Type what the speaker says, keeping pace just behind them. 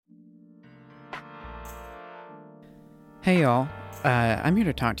Hey y'all, I'm here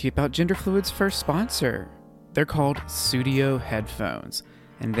to talk to you about Gender Fluid's first sponsor. They're called Sudio Headphones,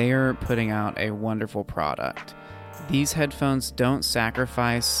 and they are putting out a wonderful product. These headphones don't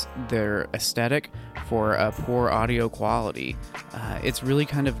sacrifice their aesthetic for a poor audio quality. It's really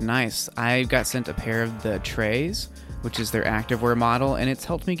kind of nice. I got sent a pair of the Trays, which is their activewear model, and it's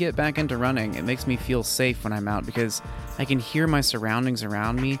helped me get back into running. It makes me feel safe when I'm out because I can hear my surroundings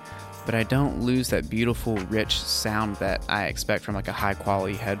around me, but I don't lose that beautiful, rich sound that I expect from like a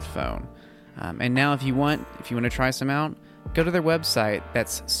high-quality headphone. And now if you want to try some out, go to their website.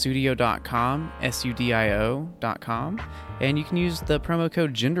 That's sudio.com, sudio.com, and you can use the promo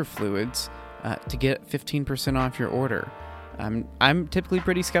code GenderFluids to get 15% off your order. I'm typically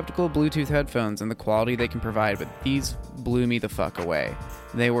pretty skeptical of Bluetooth headphones and the quality they can provide, but these blew me the fuck away.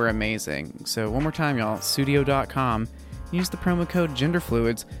 They were amazing. So one more time, y'all, sudio.com. Use the promo code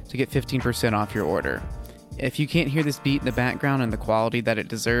GenderFluids to get 15% off your order. If you can't hear this beat in the background and the quality that it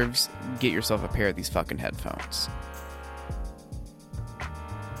deserves, get yourself a pair of these fucking headphones.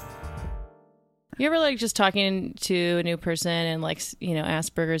 You ever like just talking to a new person and like, you know,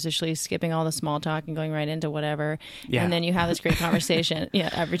 Asperger's usually skipping all the small talk and going right into whatever. Yeah. And then you have this great conversation.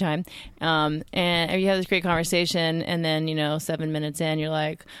 Yeah, every time. And you have this great conversation and then, you know, 7 minutes in, you're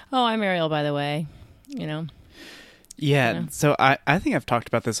like, oh, I'm Ariel, by the way, you know. Yeah, so I think I've talked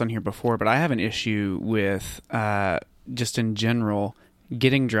about this on here before, but I have an issue with just in general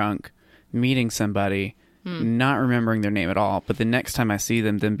getting drunk, meeting somebody, not remembering their name at all, but the next time I see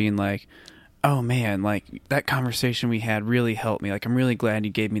them being like, oh man, like that conversation we had really helped me. Like, I'm really glad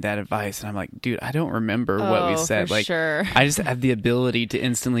you gave me that advice. And I'm like, dude, I don't remember what we said. For like, sure. I just have the ability to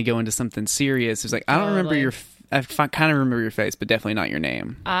instantly go into something serious. It's like, I don't remember I kind of remember your face, but definitely not your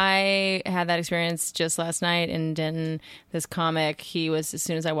name. I had that experience just last night in Denton. This comic, he was, as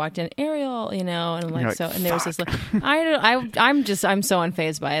soon as I walked in, Ariel, you know, and I'm like, so, and there was this, like, I'm so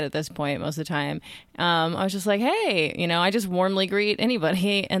unfazed by it at this point most of the time. I was just like, hey, you know, I just warmly greet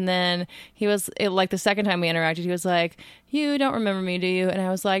anybody. And then he was, like the second time we interacted, he was like, you don't remember me, do you? And I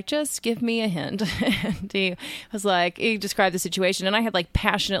was like, just give me a hint. And he was like, he described the situation, and I had like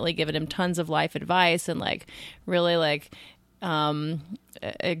passionately given him tons of life advice and like really like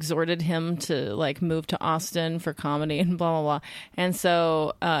exhorted him to like move to Austin for comedy and blah blah blah. And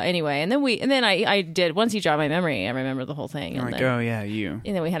so anyway, and then I did, once he jogged my memory, I remember the whole thing. You're and like, then, oh yeah, you.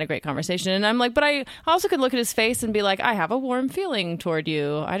 And then we had a great conversation, and I'm like, but I also could look at his face and be like, I have a warm feeling toward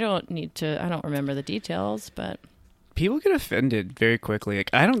you. I don't remember the details, but. People get offended very quickly. Like,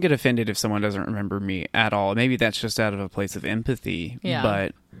 I don't get offended if someone doesn't remember me at all. Maybe that's just out of a place of empathy. Yeah.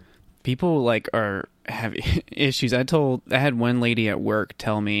 But people like have issues. I had one lady at work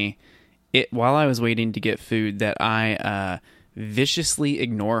tell me while I was waiting to get food that I viciously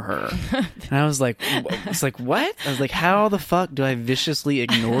ignore her. And I was like, what? I was like, how the fuck do I viciously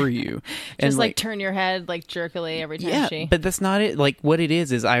ignore you? And just like turn your head like jerkily every time but that's not it. Like, what it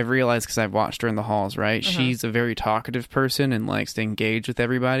is I've realized, because I've watched her in the halls, right? She's a very talkative person and likes to engage with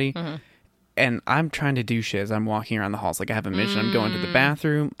everybody. And I'm trying to do shit as I'm walking around the halls. Like, I have a mission. I'm going to the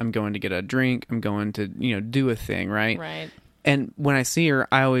bathroom. I'm going to get a drink. I'm going to, you know, do a thing, right? Right. And when I see her,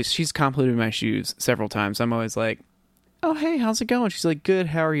 she's complimented my shoes several times. I'm always like, oh, hey, how's it going? She's like, good,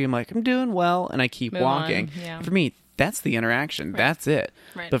 how are you? I'm like, I'm doing well. And I keep walking. Yeah. For me, that's the interaction. Right. That's it.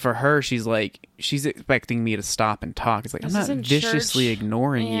 Right. But for her, she's expecting me to stop and talk. It's like, I'm not viciously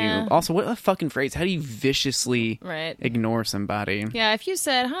ignoring you. Also, what a fucking phrase. How do you viciously ignore somebody? Yeah, if you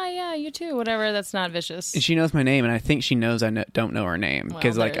said, hi, yeah, you too, whatever, that's not vicious. And she knows my name, and I think she knows I don't know her name.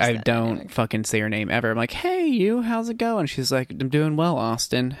 Because, I don't fucking say her name ever. I'm like, hey, you, how's it going? She's like, I'm doing well,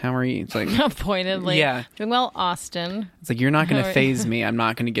 Austin. How are you? It's like, pointedly. Yeah. Doing well, Austin. It's like, you're not going to faze me. I'm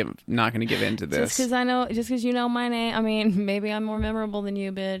not going to give into this. Just because you know my name. I mean, maybe I'm more memorable than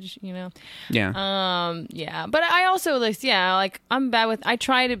you, bitch, you know? Yeah. Yeah. But I also, like, I'm bad with, I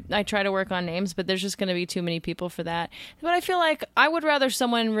try to work on names, but there's just going to be too many people for that. But I feel like I would rather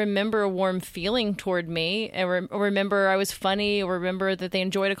someone remember a warm feeling toward me, or remember I was funny, or remember that they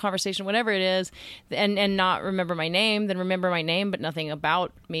enjoyed a conversation, whatever it is, and not remember my name, than remember my name, but nothing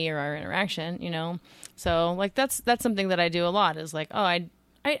about me or our interaction, you know? So, like, that's something that I do a lot, is like, oh,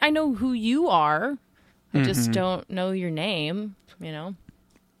 I know who you are. I just don't know your name, you know?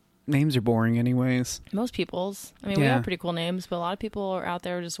 Names are boring anyways. Most people's. I mean, we have pretty cool names, but a lot of people are out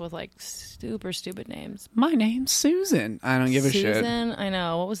there just with, like, super stupid names. My name's Susan. I don't give a shit. Susan? I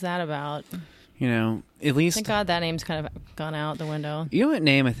know. What was that about? You know, at least... Thank God that name's kind of gone out the window. You know what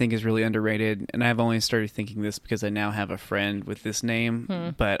name I think is really underrated? And I've only started thinking this because I now have a friend with this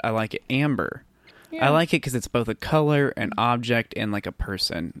name, but I like it. Amber. Yeah. I like it because it's both a color, an object, and like a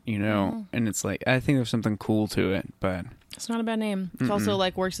person, you know? Mm. And it's like, I think there's something cool to it, but... It's not a bad name. It's also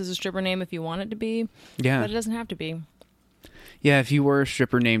like works as a stripper name if you want it to be. Yeah. But it doesn't have to be. Yeah, if you were a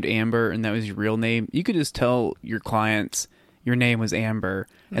stripper named Amber and that was your real name, you could just tell your clients your name was Amber,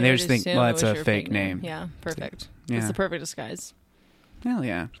 and they would just think, well, that's a fake name. Yeah, perfect. Yeah. It's the perfect disguise. Hell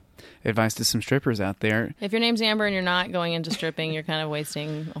yeah. Advice to some strippers out there. If your name's Amber and you're not going into stripping, you're kind of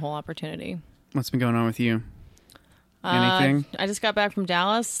wasting a whole opportunity. What's been going on with you? Anything? I just got back from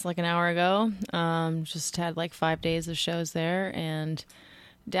Dallas like an hour ago. Just had like 5 days of shows there, and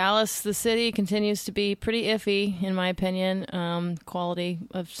Dallas, the city, continues to be pretty iffy in my opinion. Quality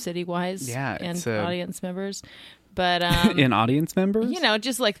of city wise, and audience members. But in audience members,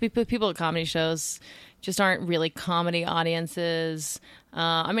 just like people at comedy shows just aren't really comedy audiences.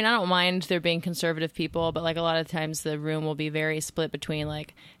 I mean, I don't mind there being conservative people, but like a lot of times the room will be very split between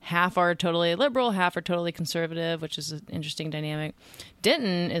like half are totally liberal, half are totally conservative, which is an interesting dynamic.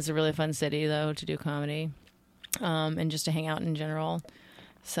 Denton is a really fun city though to do comedy, and just to hang out in general.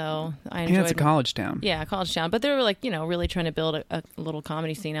 So I enjoyed. Yeah, it's a college town. Yeah, college town. But they're like, really trying to build a little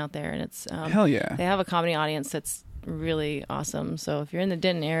comedy scene out there, and it's hell yeah. They have a comedy audience that's really awesome. So if you're in the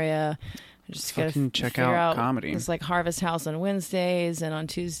Denton area, just gotta check out comedy. It's like Harvest House on Wednesdays, and on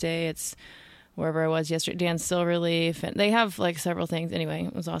Tuesday it's wherever I was yesterday, Dan Silverleaf, and they have like several things. Anyway,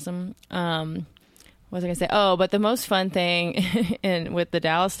 it was awesome. What was I going to say? Oh, but the most fun thing with the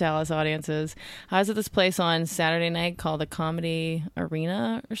Dallas audiences, I was at this place on Saturday night called the Comedy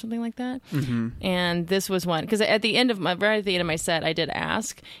Arena or something like that. Mm-hmm. And this was one, because right at the end of my set, I did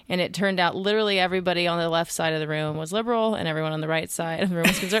ask, and it turned out literally everybody on the left side of the room was liberal and everyone on the right side of the room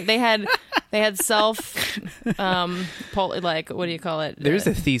was conservative. They had like, what do you call it? There's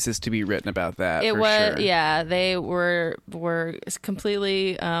a thesis to be written about that. It for was, sure. yeah, they were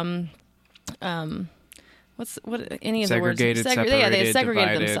completely, any of the words? Segregated, separated, they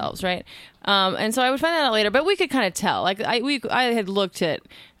segregated divided. themselves, right? And so I would find that out later, but we could kind of tell. Like I had looked at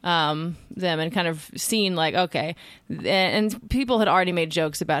them and kind of seen like, okay, and people had already made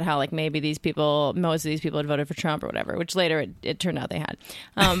jokes about how like maybe most of these people had voted for Trump or whatever, which later it turned out they had.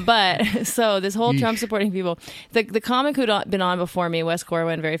 But so this whole Trump supporting people, the comic who'd been on before me, Wes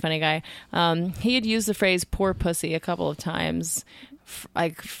Corwin, very funny guy, he had used the phrase "poor pussy" a couple of times,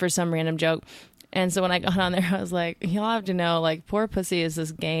 like for some random joke. And so when I got on there, I was like, y'all have to know, like, Poor Pussy is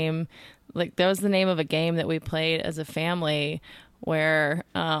this game. Like, that was the name of a game that we played as a family where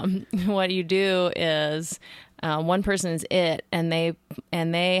what you do is one person is it, and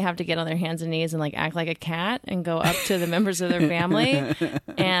they have to get on their hands and knees and, like, act like a cat and go up to the members of their family.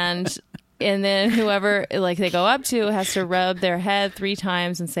 And then whoever, like, they go up to has to rub their head 3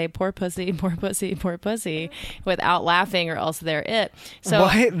 times and say, "Poor pussy, poor pussy, poor pussy," without laughing, or else they're it. So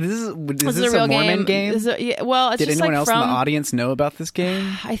what? Is this a real Mormon game? It's Did just anyone like else in the audience know about this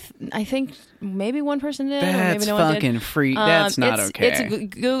game? I think maybe one person did. That's or maybe no one fucking did. free. That's not okay.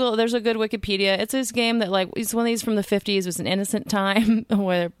 It's Google. There's a good Wikipedia. It's this game that like it's one of these from the 50s. It was an innocent time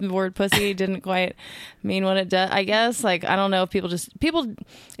where the word pussy didn't quite mean what it does. I guess like I don't know if people.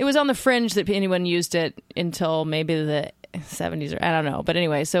 It was on the fringe that anyone used it until maybe the 70s, or I don't know, but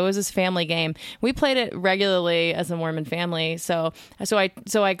anyway, so it was this family game. We played it regularly as a Mormon family. So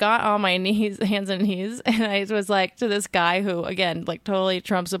I got on my knees, hands and knees, and I was like to this guy who, again, like totally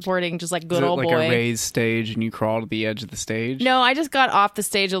Trump supporting, just like good old like boy. a raised stage, and you crawled to the edge of the stage. No, I just got off the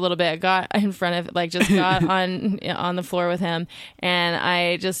stage a little bit. Got in front of, like, just got on the floor with him, and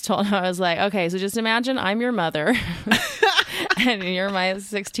I just told him, I was like, okay, so just imagine I'm your mother. And you're my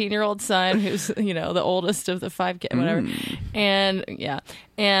 16-year-old son, who's the oldest of the 5 kids, whatever. And yeah,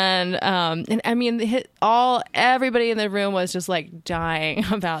 and I mean, everybody in the room was just like dying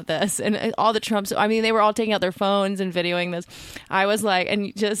about this, and all the Trumps. I mean, they were all taking out their phones and videoing this. I was like,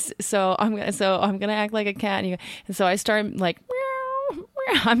 and just I'm gonna act like a cat, and so I started like, meow,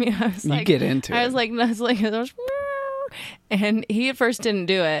 meow. I mean, I was like, you get into I it. was like, meow. And he at first didn't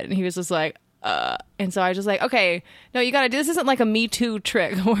do it, and he was just like. And so I was just like, okay, no, you gotta do this. Isn't like a Me Too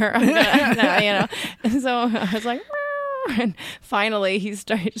trick where I'm gonna, And so I was like, meow. And finally he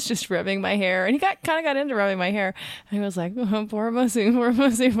started just rubbing my hair, and he kind of got into rubbing my hair. And he was like, oh, poor pussy, poor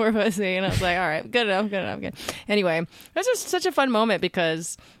pussy, poor pussy. And I was like, all right, good enough. Anyway, it was just such a fun moment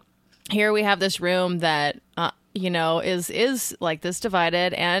because here we have this room that, is like this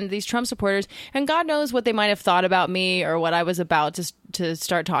divided, and these Trump supporters, and God knows what they might have thought about me or what I was about to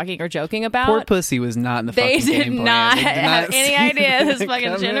start talking or joking about. Poor pussy was not in the fucking game plan. They did not have any idea this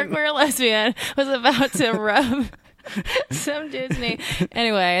fucking coming. genderqueer lesbian was about to rub Some dude's name.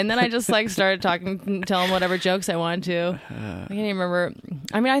 Anyway, and then I just like started talking, telling whatever jokes I wanted to. I can't even remember.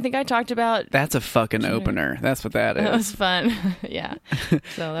 I mean, I think I talked about. That's a fucking opener. That's what that is. That was fun. Yeah.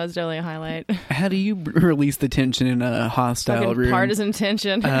 So that was definitely a highlight. How do you release the tension in a hostile Fucking room? partisan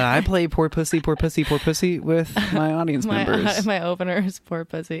tension. I play poor pussy with my audience members. My opener is poor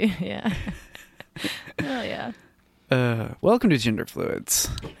pussy. Yeah. Oh yeah. Welcome to Gender Fluids.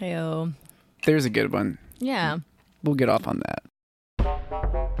 Heyo. There's a good one. Yeah. We'll get off on that.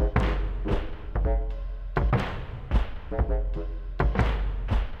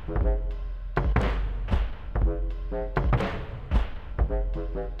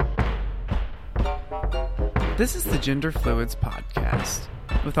 This is the Gender Fluids Podcast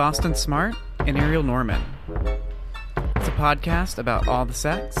with Austin Smart and Ariel Norman. It's a podcast about all the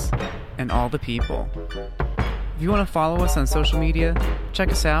sex and all the people. If you want to follow us on social media,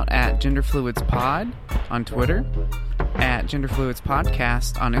 check us out at Gender Fluids Pod on Twitter, at Gender Fluids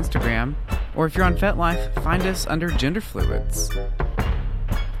Podcast on Instagram, or if you're on FetLife, find us under Gender Fluids.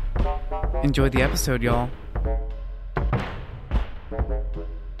 Enjoy the episode, y'all.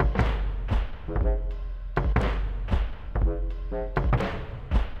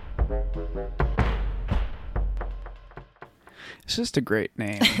 It's just a great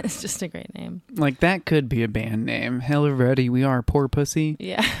name. It's just a great name. Like, that could be a band name. Hello, everybody. We are Poor Pussy.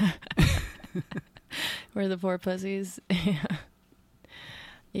 Yeah. We're the Poor Pussies. Yeah.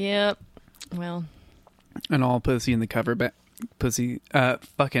 Yep. Well. And all Pussy in the cover band.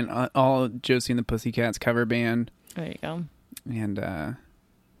 All Josie and the Pussycats cover band. There you go. And,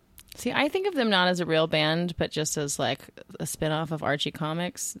 see, I think of them not as a real band, but just as, like, a spinoff of Archie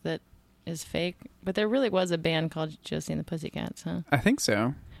Comics that is fake. But there really was a band called Josie and the Pussycats, huh? I think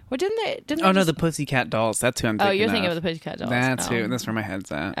so. Well, didn't they no, the Pussycat Dolls. That's who I'm thinking of. Oh, you're thinking of the Pussycat Dolls. That's who. That's where my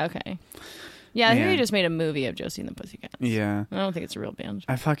head's at. Okay. Yeah, I think they just made a movie of Josie and the Pussycats. Yeah. I don't think it's a real band.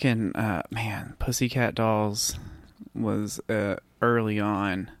 I fucking, man, Pussycat Dolls was early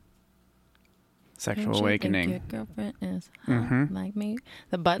on sexual awakening. Your girlfriend is like me.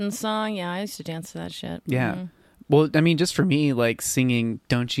 The Button song, yeah, I used to dance to that shit. Yeah. Mm-hmm. Well, I mean, just for me, like singing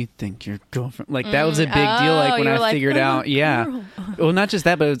 "Don't You Think Your Girlfriend," like that was a big deal. Like when I figured out, yeah. Well, not just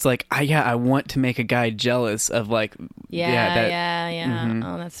that, but it's like, I want to make a guy jealous of like, yeah. Mm-hmm.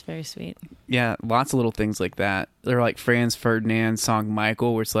 Oh, that's very sweet. Yeah, lots of little things like that. They're like Franz Ferdinand's song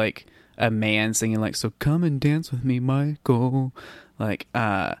 "Michael," where it's like a man singing like, "So come and dance with me, Michael." Like,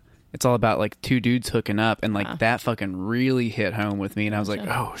 it's all about like two dudes hooking up, and like that fucking really hit home with me, and I was like,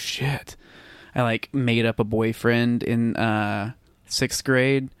 oh shit. I like made up a boyfriend in 6th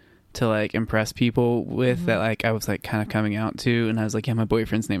grade to like impress people with that like I was like kind of coming out to, and I was like, yeah, my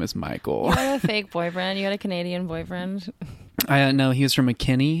boyfriend's name is Michael. You had a fake boyfriend? You had a Canadian boyfriend? I know he was from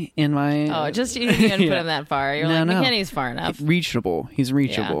McKinney in my... Oh, just you didn't even put him that far. You're like, McKinney's far enough. Reachable. He's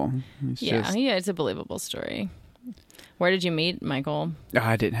reachable. Yeah, it's a believable story. Where did you meet Michael?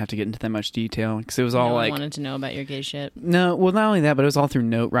 I didn't have to get into that much detail because it was all like... I wanted to know about your gay shit. No, well, not only that, but it was all through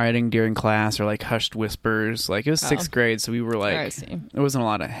note writing during class or like hushed whispers. Like it was 6th grade, so we were like... There wasn't a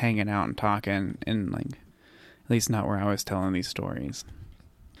lot of hanging out and talking, and like, at least not where I was telling these stories.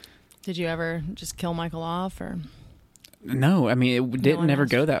 Did you ever just kill Michael off, or... No, I mean, it didn't never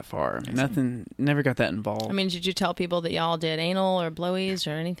go that far. Nothing, never got that involved. I mean, did you tell people that y'all did anal or blowies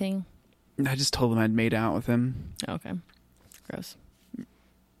or anything? I just told them I'd made out with him. Okay. Gross.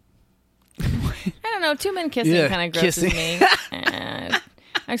 I don't know. Two men kissing kind of grosses me.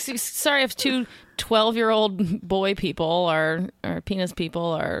 I'm sorry if two 12-year-old boy people or penis people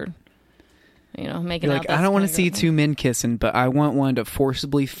are, making You're out. Like, I don't want to see two men kissing, but I want one to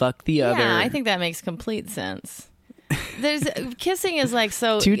forcibly fuck the other. Yeah, I think that makes complete sense. There's kissing is like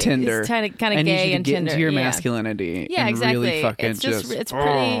so too tender, kind of gay and get tender. Into your masculinity. Yeah, and exactly. Really fucking it's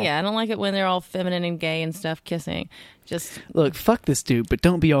pretty. Yeah, I don't like it when they're all feminine and gay and stuff kissing. Just look, fuck this dude, but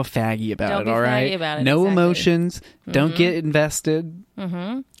don't be all faggy about it. All right, about it, no exactly. Emotions. Mm-hmm. Don't get invested.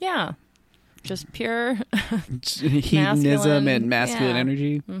 Mm-hmm. Yeah, just pure hedonism and masculine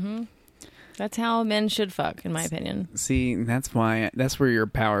energy. Mm-hmm. That's how men should fuck, in my opinion. See, that's where your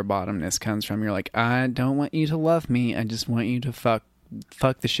power bottomness comes from. You're like, I don't want you to love me. I just want you to fuck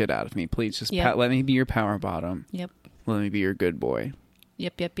the shit out of me. Please just let me be your power bottom. Yep. Let me be your good boy.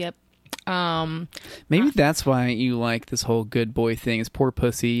 Yep. Maybe that's why you like this whole good boy thing. Is Poor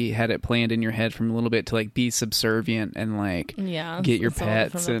Pussy had it planned in your head from a little bit to like be subservient and like get your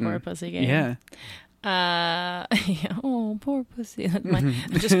pets from and the Poor Pussy game. Yeah. Oh, poor pussy. I'm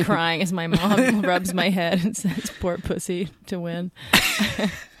just crying as my mom rubs my head and says, poor pussy to win.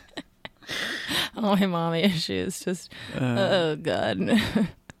 Oh, my mommy, she is just, oh, God.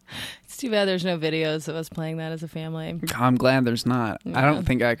 It's too bad there's no videos of us playing that as a family. I'm glad there's not. Yeah. I don't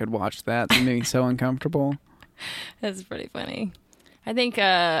think I could watch that. It made me so uncomfortable. That's pretty funny. I think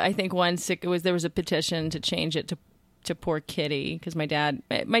once there was a petition to change it to Poor Kitty, because my dad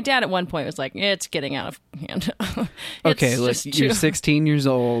at one point was like, it's getting out of hand. Okay, look, you're 16 years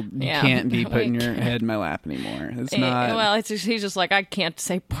old. You Yeah. can't be putting your head in my lap anymore. It's not. Well, he's just like, I can't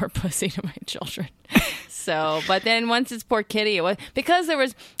say poor pussy to my children. So, but then once it's Poor Kitty, it was because there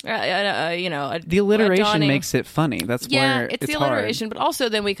was, the alliteration makes it funny. That's where it's the alliteration. But also,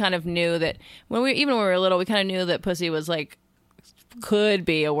 then we kind of knew that when we were little, we kind of knew that pussy was like could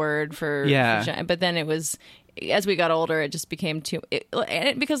be a word for vagina. But then it was, as we got older, it just became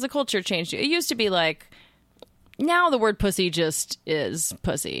because the culture changed. It used to be like, now the word pussy just is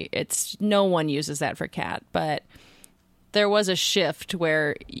pussy. It's no one uses that for cat, but there was a shift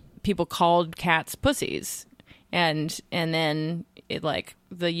where people called cats pussies, and then it like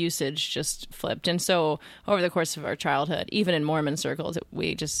the usage just flipped. And so over the course of our childhood, even in Mormon circles,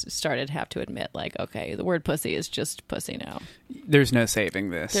 we just started to have to admit, like, okay, the word pussy is just pussy now. There's no saving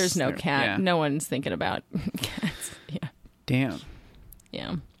this. There's no cat. Yeah. No one's thinking about cats. Yeah. Damn.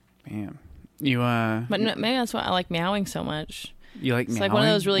 Yeah. Man. But maybe that's why I like meowing so much. You like meowing? It's like one of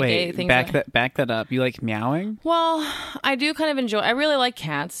those really gay things. Back that up. You like meowing? Well, I do kind of enjoy. I really like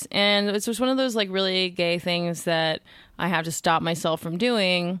cats, and it's just one of those like really gay things that I have to stop myself from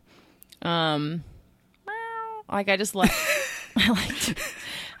doing. Like I just like,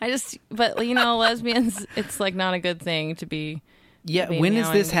 but lesbians, it's like not a good thing to be. Yeah. When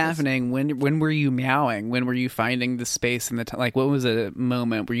is this happening? When were you meowing? When were you finding the space and the like? What was a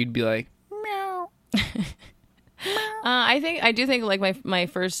moment where you'd be like, meow? I do think like my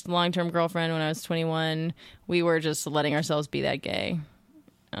first long-term girlfriend when I was 21, we were just letting ourselves be that gay.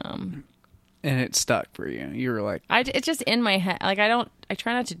 And it stuck for you. You were like, it's just in my head. Like I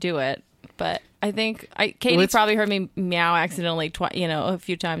try not to do it, but I think Katie probably heard me meow accidentally a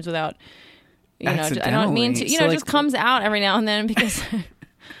few times without, I don't mean to, it just comes out every now and then because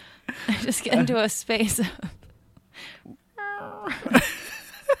I just get into a space of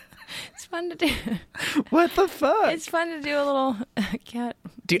fun to do. What the fuck? It's fun to do a little cat.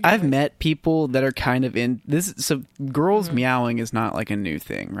 Dude, I've met people that are kind of in this. So girls meowing is not like a new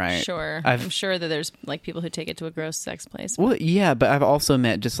thing, right? Sure. I'm sure that there's like people who take it to a gross sex place. Well, yeah, but I've also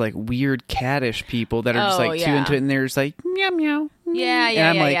met just like weird cattish people that are just like too into it, and they're just like meow meow. Yeah.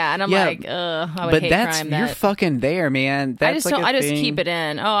 And I'm like, ugh, I would hate crime. You're fucking there, man. That's I just keep it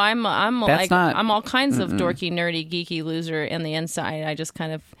in. Oh, I'm all kinds of dorky, nerdy, geeky loser in the inside. I just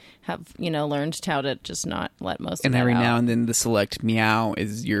kind of have learned how to just not let most of and that every out. now and then the select meow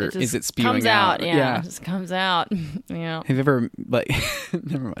is it spewing comes out. Yeah, it just comes out. Yeah. Have you ever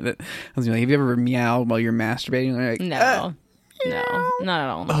never mind it. I was like, have you ever meowed while you're masturbating? Like, no, not at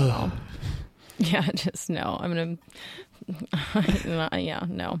all. Not at all. Yeah, just no. I'm gonna. Yeah,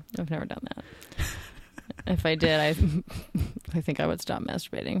 no, I've never done that. If I did, I think I would stop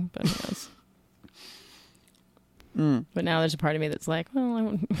masturbating. But who knows? But now there's a part of me that's like,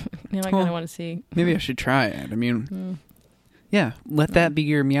 well, now I kind of want to see. Maybe I should try it. I mean, yeah, let that be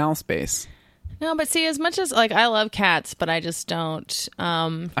your meow space. No, but see, as much as like I love cats, but I just don't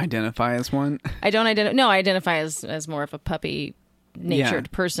identify as one. I don't identify. No, I identify as more of a puppy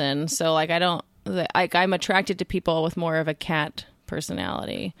natured person. So like I don't. I'm attracted to people with more of a cat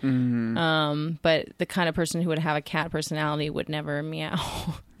personality. Mm-hmm. But the kind of person who would have a cat personality would never meow.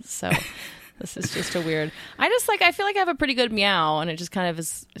 So this is just a weird. I feel like I have a pretty good meow, and it just kind of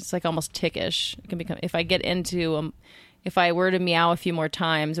is. It's like almost tickish. It can become if I get into if I were to meow a few more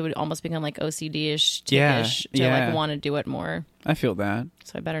times, it would almost become like OCD-ish, tickish to like want to do it more. I feel that.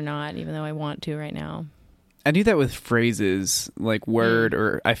 So I better not, even though I want to right now. I do that with phrases like word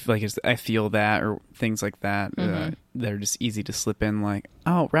or I feel that or things like that that are just easy to slip in like,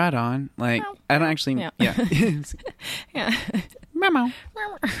 oh, right on. Like, I don't actually, yeah. Memo.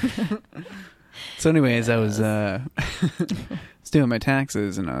 So anyways, I was doing my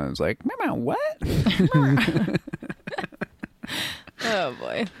taxes and I was like, memo, what? Oh,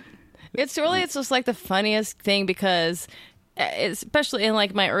 boy. It's just like the funniest thing because... especially in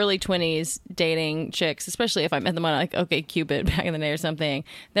like my early 20s dating chicks, especially if I met them on like OkCupid back in the day or something,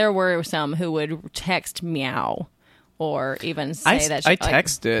 there were some who would text meow or even say that I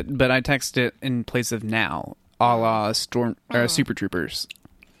text it, but I text it in place of now, a la Super Troopers.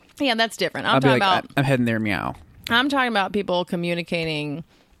 Yeah, that's different. I'll talking about I'm heading there, meow. I'm talking about people communicating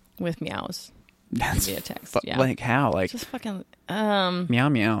with meows. That's via text. Like how? Like just fucking meow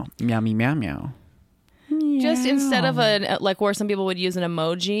meow meow meow meow. Just instead of like where some people would use an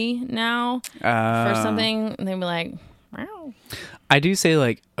emoji now for something, they'd be like, Wow. I do say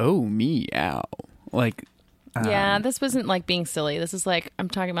like, oh, meow. Like, yeah, this wasn't like being silly. This is like, I'm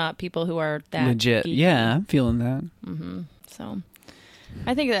talking about people who are that legit. geeky. Yeah, I'm feeling that. Mm-hmm. So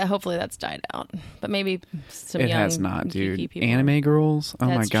I think that hopefully that's died out. But maybe some It young has not, geeky dude. people. Anime girls? Oh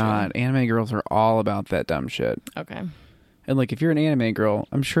That's my God. Anime girls are all about that dumb shit. Okay. And like, if you're an anime girl,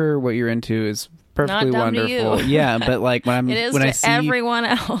 I'm sure what you're into is perfectly Not dumb to wonderful. you. Yeah, but like It is when to I see everyone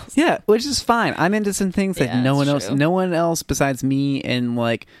else. yeah, which is fine. I'm into some things that Yeah, no that's one true. else besides me and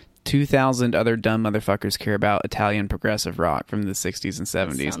like 2,000 other dumb motherfuckers care about Italian progressive rock from the 60s and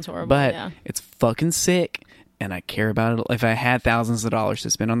 70s. sounds horrible, but yeah. it's fucking sick. And I care about it. If I had thousands of dollars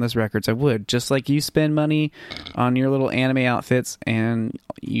to spend on those records, I would. Just like you spend money on your little anime outfits and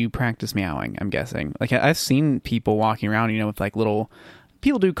you practice meowing, I'm guessing. Like, I've seen people walking around, with like little...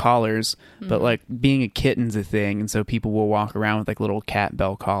 People do collars, but like being a kitten's a thing. And so people will walk around with like little cat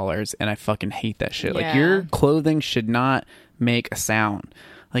bell collars. And I fucking hate that shit. Like, Yeah. your clothing should not make a sound.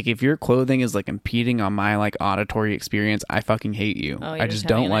 Like, if your clothing is like impeding on my like auditory experience, I fucking hate you. Oh, I you're just just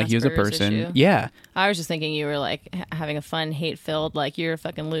having don't an like you as a Asperger's person. issue? Yeah. I was just thinking you were like having a fun, hate-filled, like you're a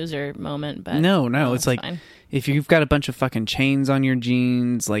fucking loser moment. But No, it's it's like fine. if you've got a bunch of fucking chains on your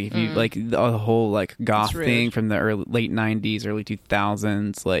jeans, like if you like the whole like goth It's rude. thing from the late 90s, early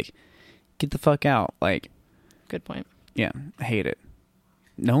 2000s, like get the fuck out. Like, Good point. yeah, I hate it.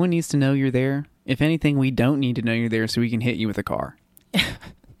 No one needs to know you're there. If anything, we don't need to know you're there so we can hit you with a car.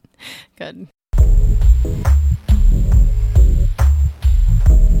 Good.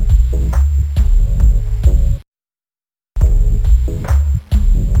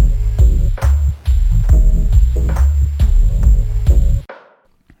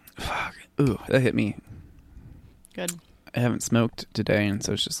 Fuck. Ooh, that hit me. Good. I haven't smoked today, and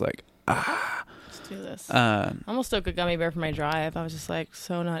so it's just like, Let's do this. uh, I almost took a gummy bear for my drive. I was just like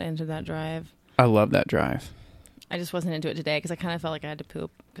so not into that drive. I love that drive. I just wasn't into it today because I kind of felt like I had to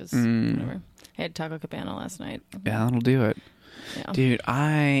poop because whatever. I had Taco Cabana last night. Yeah, that'll do it. Yeah. Dude,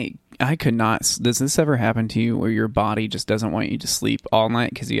 I could not. Does this ever happen to you where your body just doesn't want you to sleep all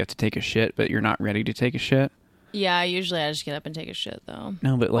night because you have to take a shit, but you're not ready to take a shit? Yeah, usually I just get up and take a shit though.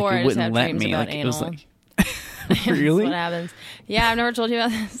 No, but like Or I it just wouldn't have let dreams me. about Like it was anal. like, That's really? what happens. Yeah, I've never told you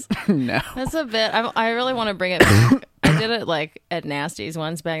about this. No. That's a bit. I really want to bring it back. I did it like at Nasty's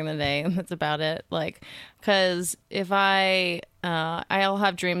once back in the day, and that's about it. Like, because if I'll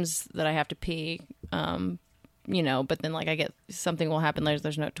have dreams that I have to pee, but then like I get something will happen.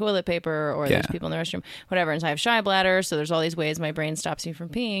 There's no toilet paper, or there's Yeah. people in the restroom, whatever. And so I have shy bladder, so there's all these ways my brain stops me from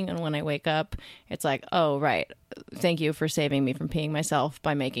peeing. And when I wake up, it's like, oh right, thank you for saving me from peeing myself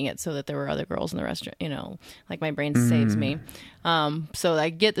by making it so that there were other girls in the restaurant. Like my brain saves me. So I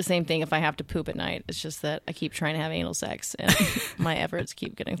get the same thing if I have to poop at night. It's just that I keep trying to have anal sex and my efforts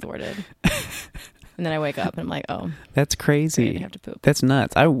keep getting thwarted. And then I wake up and I'm like, oh, That's crazy. I have to poop. That's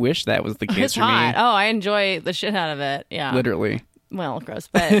nuts. I wish that was the case It's for hot. me. Oh, I enjoy the shit out of it. Yeah. Literally. Well, gross.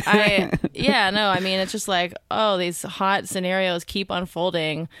 But it's just like, oh, these hot scenarios keep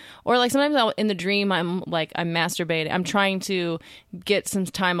unfolding. Or like sometimes in the dream, I'm masturbating. I'm trying to get some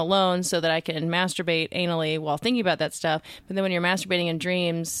time alone so that I can masturbate anally while thinking about that stuff. But then when you're masturbating in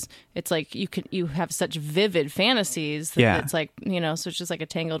dreams, it's like you have such vivid fantasies that Yeah. it's like, so it's just like a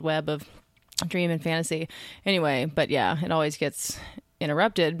tangled web of dream and fantasy. Anyway, but yeah, it always gets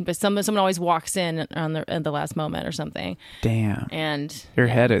interrupted, but someone always walks in at the last moment or something. Damn. And Your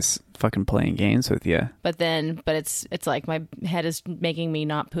head is fucking playing games with you. but it's like my head is making me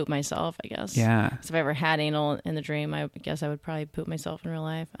not poop myself, I guess. Yeah. So if I ever had anal in the dream, I guess I would probably poop myself in real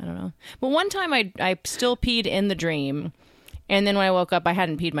life. I don't know. But one time I still peed in the dream, and then when I woke up, I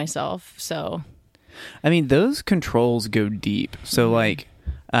hadn't peed myself. So I mean, those controls go deep. So like,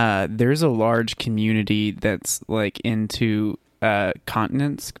 there's a large community that's like into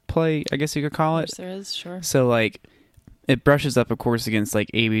continence play, I guess you could call it. yes, there is, sure. So like, it brushes up, of course, against like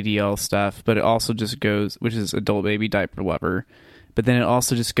ABDL stuff, but it also just goes, which is adult baby diaper lover. But then it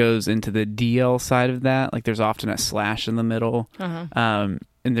also just goes into the DL side of that. Like, there's often a slash in the middle. And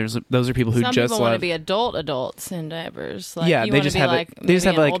those are people who Some just people want to love. be adults in diapers. Like, Yeah, you they wanna just be have like they just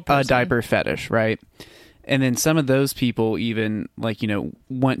maybe have an like old a person. diaper fetish, right? And then some of those people even like,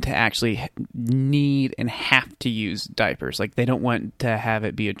 want to actually need and have to use diapers. Like, they don't want to have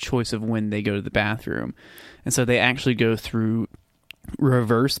it be a choice of when they go to the bathroom. And so they actually go through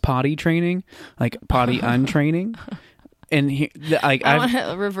reverse potty training, like potty untraining. And I want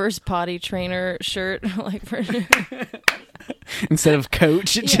a reverse potty trainer shirt, like for instead of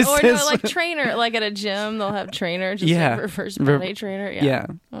coach, it just or says no, like trainer, like at a gym they'll have trainer, just Yeah. like reverse potty trainer. Yeah.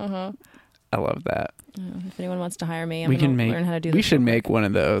 yeah. I love that. If anyone wants to hire me, I'm We gonna can make. learn how to do. We this should real make quick. one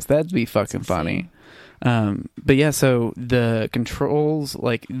of those. That'd be fucking Let's funny. But yeah, so the controls,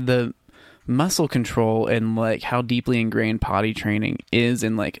 like the muscle control and like how deeply ingrained potty training is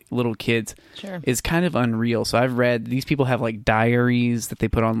in like little kids is kind of unreal. So I've read these people have like diaries that they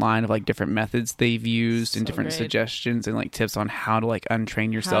put online of like different methods they've used and different suggestions and like tips on how to like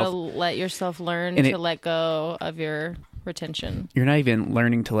untrain yourself. How to let yourself learn to let go of your retention. You're not even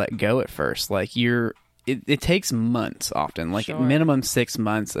learning to let go at first. Like it takes months often, like minimum 6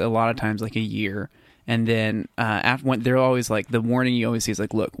 months, a lot of times like a year. And then when they're always like, the warning you always see is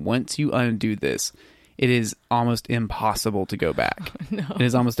like, look, once you undo this, it is almost impossible to go back. No. It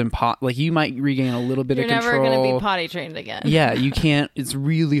is almost impossible. Like you might regain a little bit of control. You're never going to be potty trained again. Yeah, you can't. It's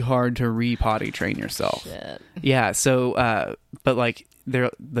really hard to re-potty train yourself. Shit. Yeah. So, but like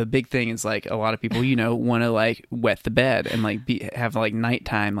the big thing is like a lot of people, want to like wet the bed and like have like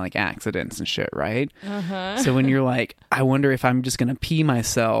nighttime like accidents and shit, right? So when you're like, I wonder if I'm just gonna pee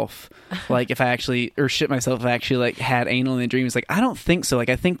myself, like if I actually or shit myself if I actually like had anal in the dream, it's like I don't think so. Like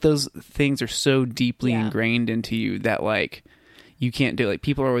I think those things are so deeply ingrained into you that like you can't do it. Like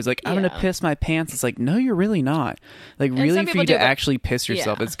people are always like, I'm gonna piss my pants. It's like, no, you're really not. Like really for you to actually piss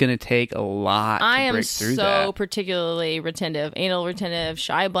yourself, it's gonna take a lot to break through that. I am so particularly retentive, anal retentive,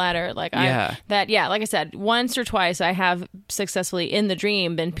 shy bladder. Like like I said, once or twice I have successfully in the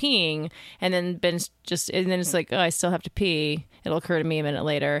dream been peeing and then and then it's like, oh, I still have to pee. It'll occur to me a minute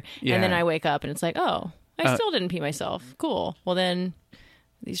later. And then I wake up and it's like, oh, I still didn't pee myself. Cool. Well then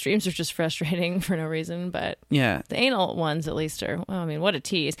these dreams are just frustrating for no reason, but the anal ones at least are, well, I mean, what a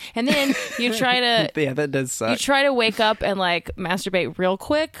tease. And then you try to... yeah, that does suck. You try to wake up and, like, masturbate real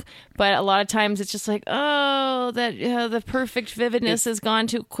quick, but a lot of times it's just like, oh, that the perfect vividness has gone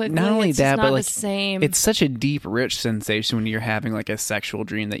too quickly. Not only that, but, like, the same. It's such a deep, rich sensation when you're having, like, a sexual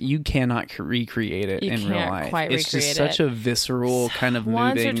dream that you cannot recreate it in real life. Quite it's just such a visceral kind of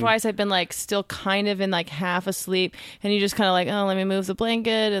Once moving... or twice I've been, like, still kind of in, like, half asleep, and you just kind of like, oh, let me move the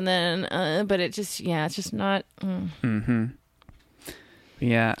blanket, and then but it just it's just not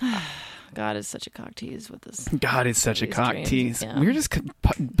yeah. God is such a cock tease with this. God is such a cock tease. Yeah. We're just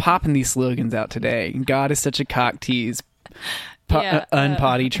popping these slogans out today. God is such a cock tease.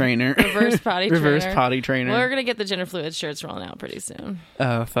 Unpotty trainer. Reverse potty trainer. Reverse potty trainer. We're gonna get the Gender Fluid shirts rolling out pretty soon.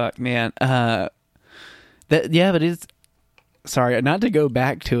 Oh fuck, man. But it's sorry, not to go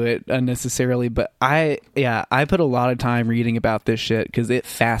back to it unnecessarily, but I put a lot of time reading about this shit because it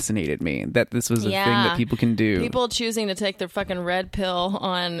fascinated me that this was a thing that people can do. People choosing to take their fucking red pill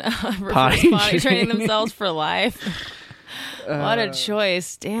on potty training themselves for life. What a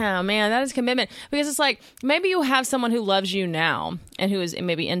choice. Damn, man, that is commitment. Because it's like, maybe you have someone who loves you now and who is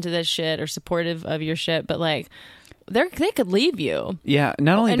maybe into this shit or supportive of your shit, but like, they could leave you. Yeah,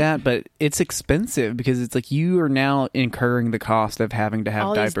 not only that, but it's expensive because it's like you are now incurring the cost of having to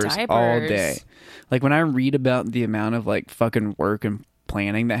have diapers all day. Like when I read about the amount of like fucking work and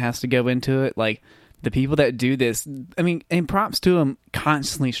planning that has to go into it, like the people that do this, I mean, and props to them,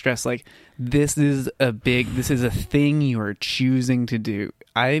 constantly stress like this is a thing you are choosing to do.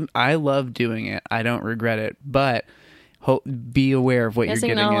 I love doing it. I don't regret it, but be aware of what you're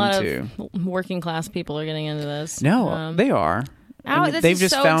getting into. A lot of working class people are getting into this. No, they are. They've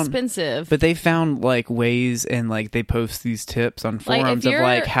just found expensive. But they found like ways, and like they post these tips on forums of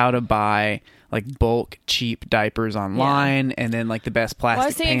like how to buy like bulk cheap diapers online, and then like the best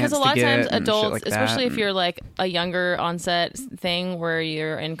plastic pants because a lot of times adults, like especially if you're like a younger onset thing where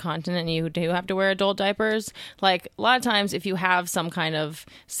you're incontinent and you do have to wear adult diapers, like a lot of times if you have some kind of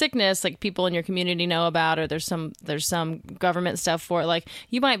sickness like people in your community know about, or there's some government stuff for it, like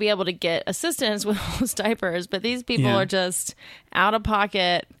you might be able to get assistance with those diapers, but these people are just out of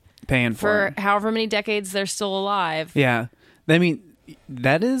pocket paying for however many decades they're still alive. Yeah, I mean,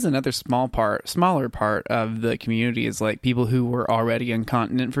 that is another smaller part of the community is like people who were already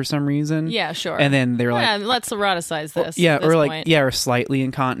incontinent for some reason. Yeah, sure. And then they're like, let's eroticize this. Or slightly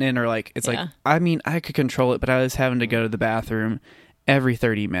incontinent, or like, it's like, I mean, I could control it, but I was having to go to the bathroom every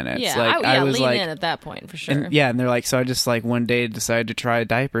 30 minutes. Yeah, like, I was lean like, in at that point for sure. And they're like, so I just like one day decided to try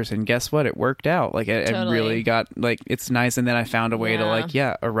diapers, and guess what? It worked out. Like, it really got like, it's nice. And then I found a way to like,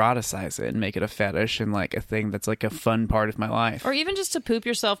 eroticize it and make it a fetish and like a thing that's like a fun part of my life. Or even just to poop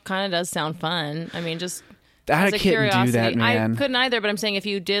yourself kind of does sound fun. I mean, just I couldn't do that, man. I couldn't either, but I'm saying if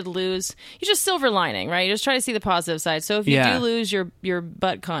you did lose, you just silver lining, right? You just try to see the positive side. So if you do lose your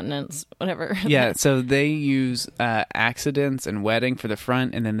butt continence, whatever. Yeah, so they use accidents and wetting for the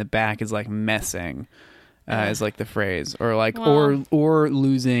front, and then the back is like messing. Is like the phrase, or like, or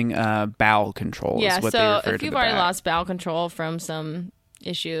losing bowel control. Yeah, is what so they refer if to you've already lost bowel control from some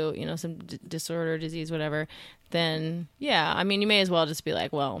issue, some disorder, disease, whatever, then I mean, you may as well just be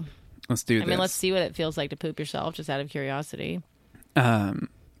like, well, Let's do this. I mean, let's see what it feels like to poop yourself, just out of curiosity.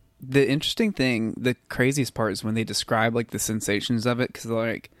 The interesting thing, the craziest part is when they describe like the sensations of it, because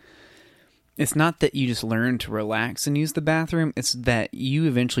like it's not that you just learn to relax and use the bathroom, it's that you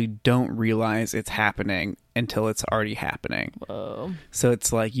eventually don't realize it's happening until it's already happening. Whoa. So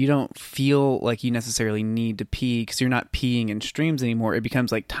it's like you don't feel like you necessarily need to pee because you're not peeing in streams anymore. It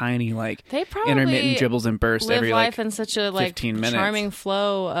becomes like tiny, like they probably intermittent dribbles and bursts live every life like in such a like 15 minutes. charming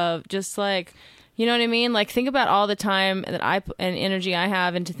flow of just like, you know what I mean? Like, think about all the time that and energy I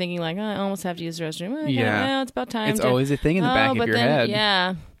have into thinking like, oh, I almost have to use the restroom. Okay, Yeah. it's about time. It's always a thing in the back of your head.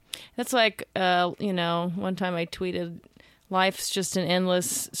 Yeah. That's like, you know, one time I tweeted, life's just an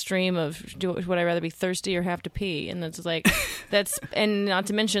endless stream of would I rather be thirsty or have to pee? And it's like, and not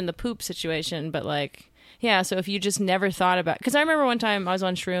to mention the poop situation, but like, yeah, so if you just never thought about, because I remember one time I was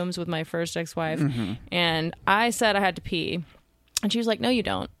on shrooms with my first ex-wife, and I said I had to pee, and she was like, no, you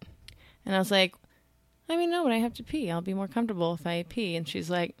don't. And I was like, I mean, no, but I have to pee. I'll be more comfortable if I pee. And she's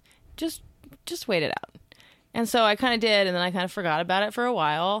like, just wait it out. And so I kind of did, and then I kind of forgot about it for a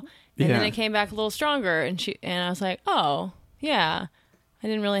while, and then it came back a little stronger, and I was like, oh, yeah, I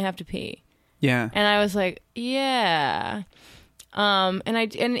didn't really have to pee. Yeah. And I was like, yeah. And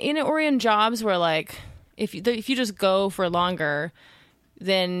in jobs where like, if you just go for longer,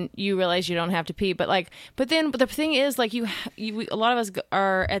 then you realize you don't have to pee. But the thing is, like, you a lot of us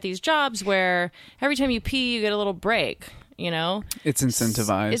are at these jobs where every time you pee, you get a little break. You know, it's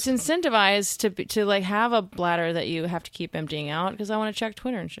incentivized. It's incentivized to like have a bladder that you have to keep emptying out because I want to check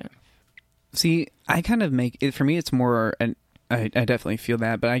Twitter and shit. See, I kind of make it for me. It's more, and I definitely feel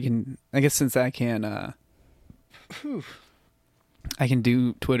that, but I guess since I can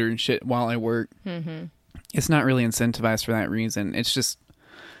do Twitter and shit while I work. Mm-hmm. It's not really incentivized for that reason. It's just,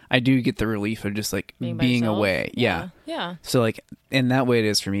 I do get the relief of just like being away. Yeah. So like, in that way it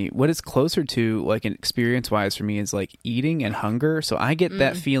is for me. What it's closer to, like, an experience wise for me is like eating and hunger. So I get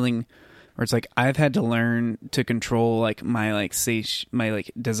that feeling where it's like, I've had to learn to control like my like my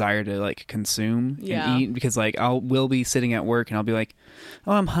like desire to like consume and eat, because like we'll be sitting at work and I'll be like,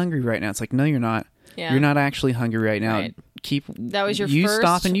 oh, I'm hungry right now. It's like, no, you're not. Yeah. You're not actually hungry right now. Right. That was your first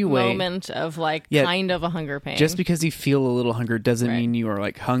stop and you moment of like kind of a hunger pain. Just because you feel a little hunger doesn't mean you are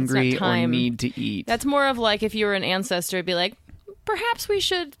like hungry or need to eat. That's more of like if you were an ancestor, it'd be like, perhaps we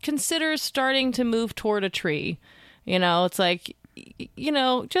should consider starting to move toward a tree. You know, it's like, you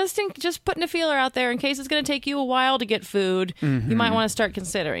know, just putting a feeler out there in case it's going to take you a while to get food. Mm-hmm. You might want to start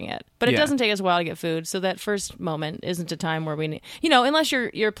considering it. But it doesn't take us a while to get food, so that first moment isn't a time where we need, you know, unless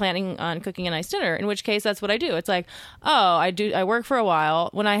you're planning on cooking a nice dinner, in which case that's what I do. It's like, oh, I work for a while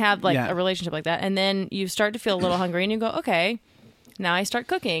when I have like a relationship like that, and then you start to feel a little hungry and you go, okay, now I start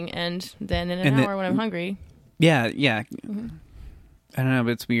cooking, and then in an hour when I'm hungry. Yeah. Mm-hmm. I don't know,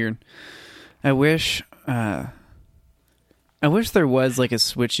 but it's weird. I wish there was like a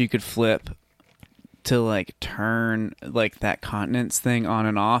switch you could flip to like turn like that continence thing on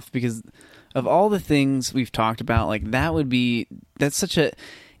and off, because of all the things we've talked about, like it has such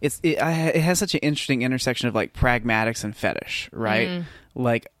an interesting intersection of like pragmatics and fetish, right?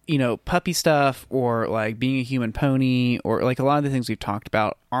 Like, you know, puppy stuff or like being a human pony, or like a lot of the things we've talked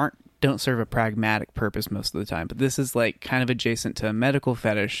about don't serve a pragmatic purpose most of the time, but this is like kind of adjacent to a medical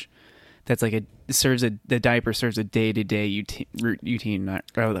fetish that's like the diaper serves a day-to-day routine,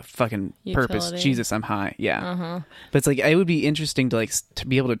 the fucking purpose. Utility. Jesus, I'm high. Yeah. But it's like, it would be interesting to like to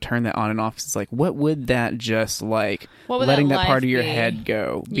be able to turn that on and off. It's like, what would that just like letting that part of your head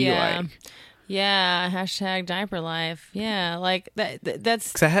go be like? Yeah, hashtag diaper life. Yeah, like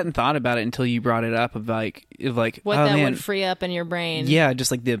that's because I hadn't thought about it until you brought it up of like what that would free up in your brain. Yeah,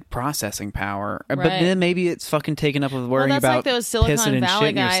 just like the processing power. Right. But then maybe it's fucking taken up with worrying about like those Silicon pissing and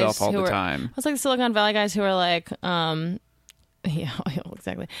Valley shitting guys yourself all the time. It's like the Silicon Valley guys who are like, yeah,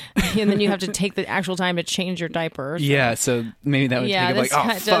 exactly. And then you have to take the actual time to change your diaper. So. Yeah, so maybe that would take up like,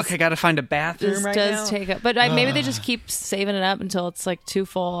 oh fuck, I gotta find a bathroom right now. This does take up, but maybe they just keep saving it up until it's like too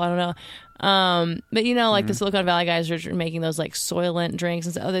full. I don't know. But you know, like the Silicon Valley guys are making those like Soylent drinks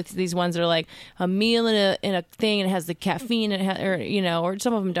and other these ones that are like a meal in a thing and it has the caffeine and or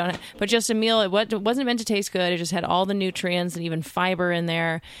some of them don't have, but just a meal. It wasn't meant to taste good. It just had all the nutrients and even fiber in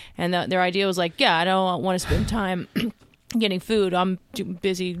there. And their idea was like, yeah, I don't want to spend time getting food. I'm too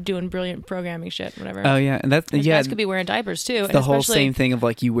busy doing brilliant programming shit, whatever. Oh yeah, and guys could be wearing diapers too. The whole same thing of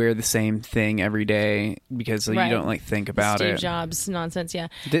like you wear the same thing every day because you don't like think about Steve it. Steve Jobs nonsense. Yeah.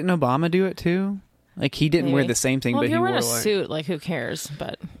 Didn't Obama do it too? Like he didn't wear the same thing, but he wore wearing a suit. Like who cares?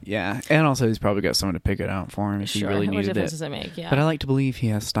 But yeah, and also he's probably got someone to pick it out for him if he really needed what difference it. Does it make? Yeah. But I like to believe he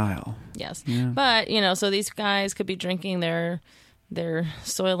has style. Yes. Yeah. But so these guys could be drinking their their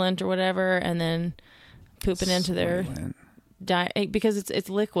Soylent or whatever, and then poop it into their diet because it's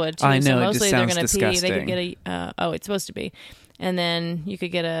liquid too. I know, so it mostly just they're sounds going to pee. disgusting. They could get it's supposed to be, and then you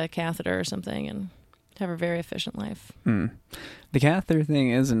could get a catheter or something and have a very efficient life. The catheter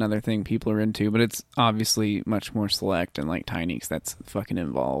thing is another thing people are into, but it's obviously much more select and like tiny because that's fucking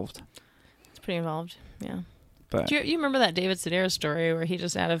involved. It's pretty involved, yeah. But Do you remember that David Sedaris story where he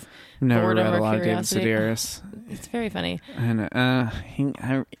just out of never boredom read or a lot of David curiosity? Sedaris. It's very funny. And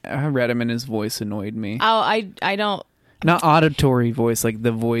I read him and his voice annoyed me. Oh, I don't. Not auditory voice, like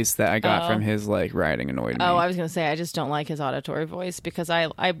the voice that I got Oh. from his like writing annoyed me. Oh, I was gonna say I just don't like his auditory voice because I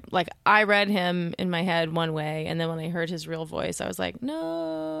read him in my head one way, and then when I heard his real voice, I was like,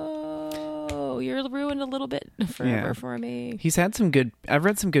 no, you're ruined a little bit forever for me. He's had some good. I've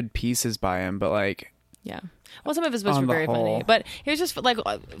read some good pieces by him, but like, Yeah. Well, some of his books On were the very funny, whole. but it was just like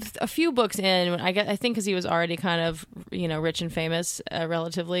a few books in. I think because he was already kind of rich and famous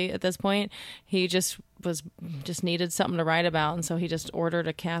relatively at this point, he just needed something to write about, and so he just ordered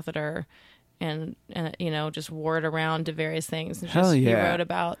a catheter and just wore it around to various things. And Hell He yeah. wrote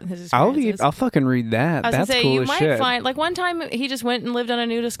about his experiences. I'll fucking read that. I was That's gonna say cool you as might shit. find like one time he just went and lived on a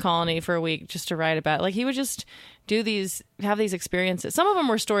nudist colony for a week just to write about it. Like he would just have these experiences. Some of them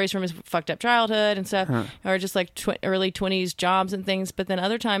were stories from his fucked up childhood and stuff, or just like early 20s jobs and things. But then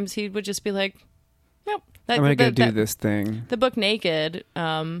other times he would just be like, nope. I'm gonna go do this thing. The book Naked,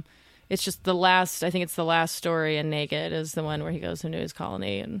 it's just the last. I think it's the last story in Naked is the one where he goes into his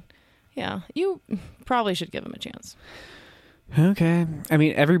colony, and yeah, you probably should give him a chance. Okay. I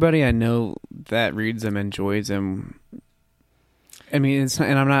mean, everybody I know that reads him enjoys him. I mean,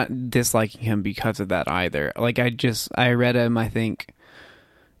 and I'm not disliking him because of that either. Like, I read him, I think,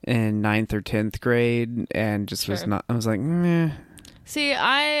 in 9th or 10th grade, and just was not. I was like, meh. See,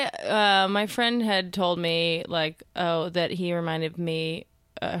 my friend had told me like, that he reminded me.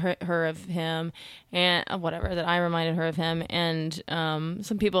 Her of him, and whatever, that I reminded her of him, and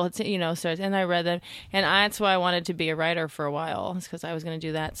some people had started, and I read them, and that's why I wanted to be a writer for a while. It's because I was going to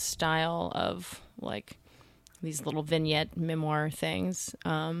do that style of like these little vignette memoir things.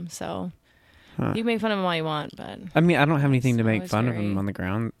 So you can make fun of him all you want, but I mean, I don't have anything to make always fun of very- him on the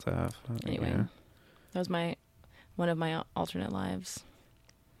ground stuff. anyway, Yeah. that was one of my alternate lives.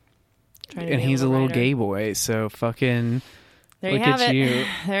 Trying to And be he's a little writer. gay boy, so fucking There look you have at it. you.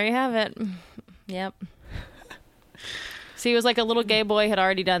 There you have it. Yep. See, it was like a little gay boy had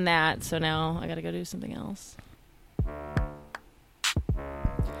already done that, so now I got to go do something else.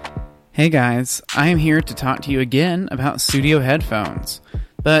 Hey guys, I am here to talk to you again about Studio headphones.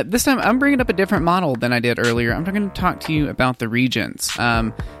 But this time I'm bringing up a different model than I did earlier. I'm going to talk to you about the Regents.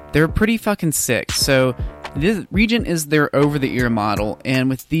 They're pretty fucking sick. So this Regent is their over-the-ear model, and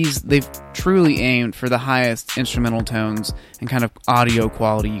with these, they've truly aimed for the highest instrumental tones and kind of audio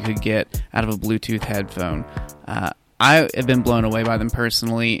quality you could get out of a Bluetooth headphone. I have been blown away by them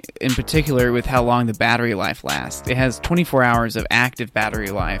personally, in particular with how long the battery life lasts. It has 24 hours of active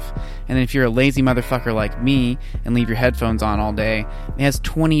battery life, and if you're a lazy motherfucker like me and leave your headphones on all day, it has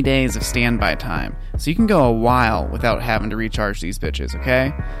 20 days of standby time. So you can go a while without having to recharge these bitches,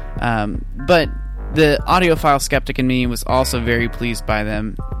 okay? But the audiophile skeptic in me was also very pleased by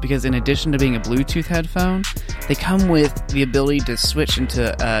them because in addition to being a Bluetooth headphone, they come with the ability to switch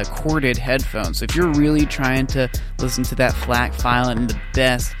into corded headphones. So if you're really trying to listen to that FLAC file in the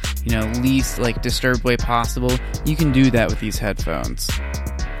best, least disturbed way possible, you can do that with these headphones.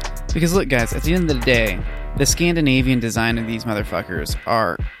 Because look guys, at the end of the day, the Scandinavian design of these motherfuckers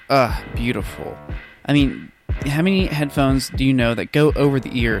are beautiful. I mean, how many headphones do you know that go over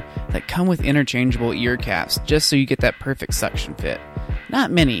the ear that come with interchangeable ear caps just so you get that perfect suction fit? Not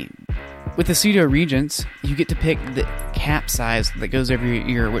many. With the Studio Regents, you get to pick the cap size that goes over your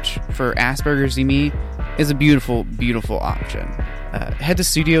ear, which for Asperger's and me is a beautiful, beautiful option. Head to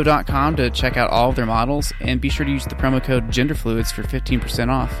studio.com to check out all of their models and be sure to use the promo code GenderFluids for 15%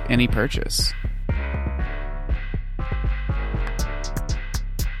 off any purchase.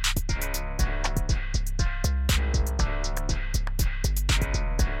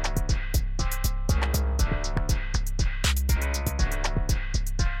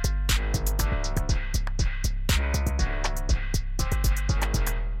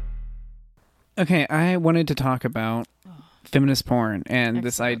 Okay, I wanted to talk about feminist porn and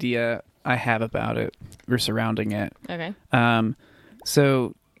this Excellent. idea I have about it or surrounding it. Okay.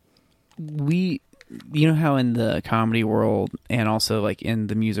 So you know how in the comedy world and also in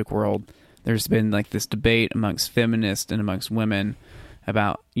the music world, there's been this debate amongst feminists and amongst women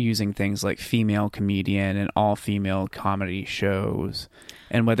about using things like female comedian and all female comedy shows,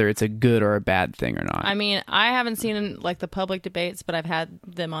 and whether it's a good or a bad thing or not. I mean, I haven't seen like the public debates, but I've had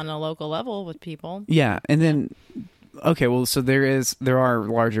them on a local level with people. Yeah, and then okay, well, so there are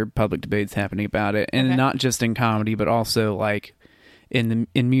larger public debates happening about it, and not just in comedy, but also like in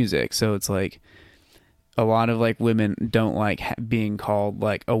music. So it's like a lot of like women don't like being called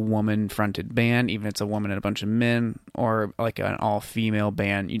like a woman fronted band, even if it's a woman and a bunch of men, or like an all female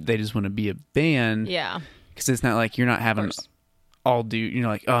band. They just want to be a band. Yeah. Because it's not like you're not having all dude,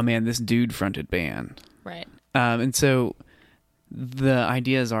 like, oh man, this dude fronted band. Right. And so the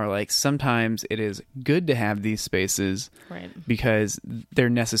ideas are like, sometimes it is good to have these spaces because they're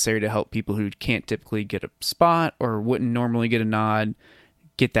necessary to help people who can't typically get a spot or wouldn't normally get a nod,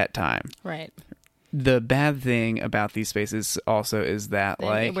 get that time. Right. The bad thing about these spaces also is that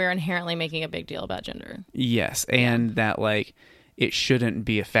like we're inherently making a big deal about gender. Yes, and that like it shouldn't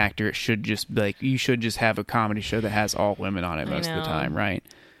be a factor. It should just be like, you should just have a comedy show that has all women on it most of the time, right?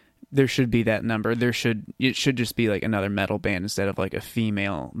 There should be that number. It should just be like another metal band instead of like a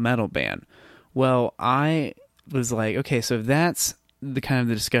female metal band. Well, I was like, okay, so if that's the kind of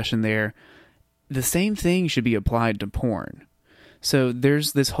the discussion there, the same thing should be applied to porn. So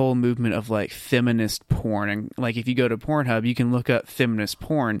there's this whole movement of like feminist porn, and like if you go to Pornhub, you can look up feminist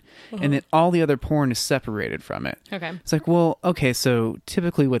porn, and then all the other porn is separated from it. Okay. It's like, well, okay, so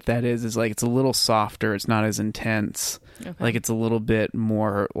typically what that is like it's a little softer, it's not as intense, like it's a little bit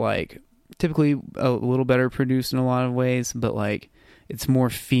more like typically a little better produced in a lot of ways, but like it's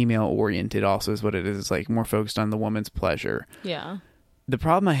more female oriented also is what it is. It's like more focused on the woman's pleasure. Yeah. The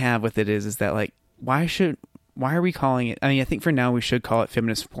problem I have with it is that like why are we calling it? I mean, I think for now we should call it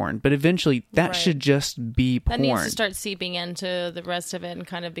feminist porn, but eventually that should just be porn. That needs to start seeping into the rest of it and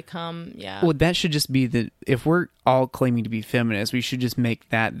kind of become, Well, that should just be if we're all claiming to be feminists, we should just make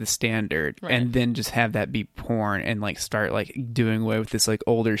that the standard and then just have that be porn and like start like doing away with this like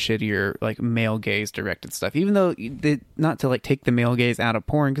older, shittier, like male gaze directed stuff. Even though not to like take the male gaze out of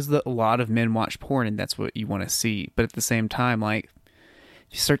porn, because a lot of men watch porn and that's what you want to see. But at the same time, like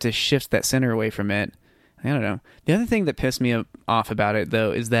you start to shift that center away from it. I don't know. The other thing that pissed me off about it,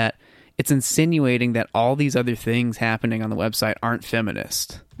 though, is that it's insinuating that all these other things happening on the website aren't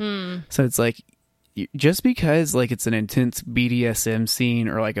feminist. So it's like, just because like it's an intense BDSM scene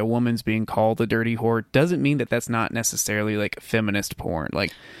or like a woman's being called a dirty whore doesn't mean that that's not necessarily like feminist porn.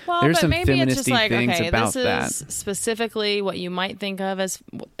 Like there's some feministy things about that. This is specifically what you might think of as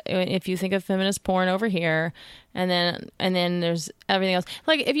if you think of feminist porn over here, and then there's everything else.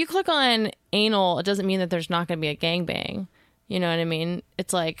 Like if you click on anal, it doesn't mean that there's not going to be a gangbang. You know what I mean?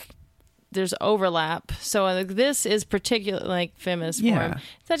 It's like there's overlap. So like, this is particularly like feminist porn.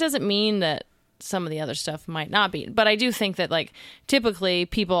 That doesn't mean that some of the other stuff might not be, but I do think that like typically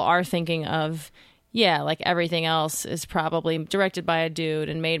people are thinking of like everything else is probably directed by a dude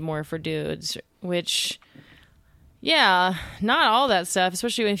and made more for dudes, which not all that stuff,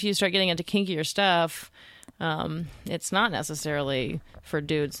 especially if you start getting into kinkier stuff, it's not necessarily for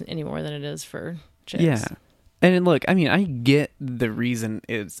dudes any more than it is for chicks. And look, I mean, I get the reason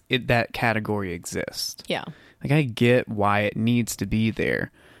that category exists. Like I get why it needs to be there.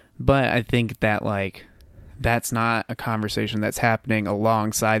 But I think that, like, that's not a conversation that's happening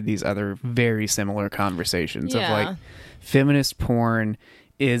alongside these other very similar conversations of, like, feminist porn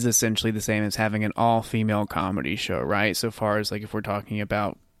is essentially the same as having an all-female comedy show, right? So far as, like, if we're talking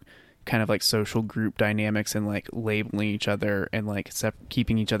about kind of, like, social group dynamics and, like, labeling each other and, like,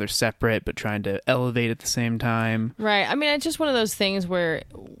 keeping each other separate but trying to elevate at the same time. Right. I mean, it's just one of those things where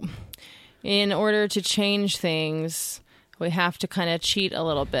in order to change things, we have to kind of cheat a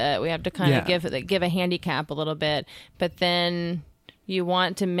little bit. We have to kind of give a handicap a little bit, but then you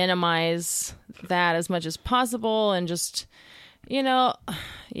want to minimize that as much as possible, and just,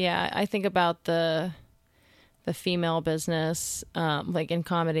 I think about the female business, like in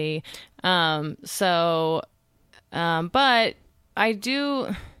comedy. But I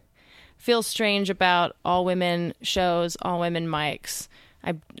do feel strange about all women shows, all women mics.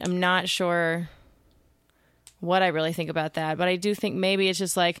 I'm not sure what I really think about that, but I do think maybe it's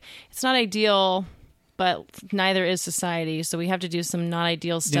just like, it's not ideal, but neither is society. So we have to do some not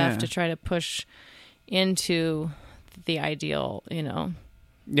ideal stuff to try to push into the ideal,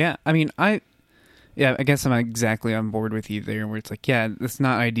 Yeah. I mean, I guess I'm exactly on board with you there, where it's like, it's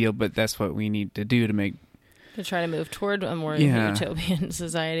not ideal, but that's what we need to do to try to move toward a more utopian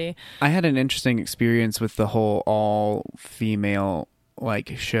society. I had an interesting experience with the whole all female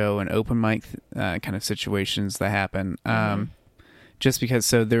like show and open mic kind of situations that happen. Just because,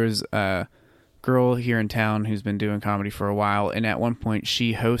 so there was girl here in town who's been doing comedy for a while, and at one point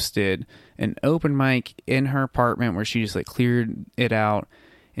she hosted an open mic in her apartment where she just like cleared it out,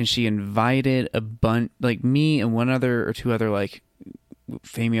 and she invited a bunch, like me and one other or two other like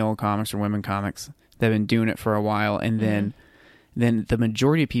female comics or women comics that have been doing it for a while, and then the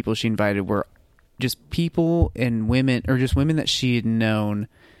majority of people she invited were just people and women, or just women that she had known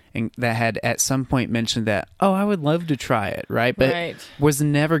and that had at some point mentioned that, oh, I would love to try it, right? But was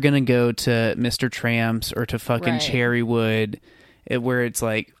never going to go to Mr. Tramps or to fucking Cherrywood, where it's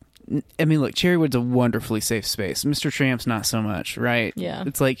like, I mean, look, Cherrywood's a wonderfully safe space. Mr. Tramp's not so much, right? Yeah.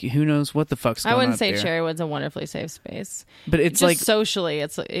 It's like, who knows what the fuck's going on. I wouldn't say there. Cherrywood's a wonderfully safe space. But it's just like... socially,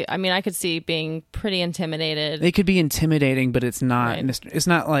 I mean, I could see being pretty intimidated. It could be intimidating, but it's not... It's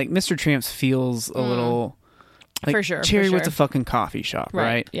not like... Mr. Tramp's feels a little... Like, for sure. Cherrywood's a fucking coffee shop,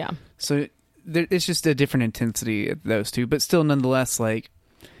 right? Yeah. So it's just a different intensity of those two, but still nonetheless, like...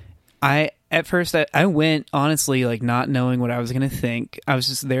 At first, I went, honestly, like, not knowing what I was going to think. I was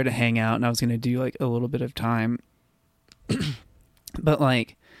just there to hang out, and I was going to do, like, a little bit of time. But,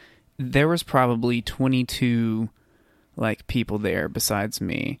 like, there was probably 22, like, people there besides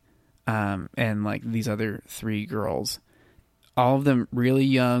me, and, like, these other 3 girls. All of them really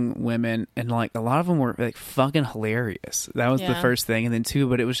young women, and, like, a lot of them were, like, fucking hilarious. That was the first thing. And then, 2,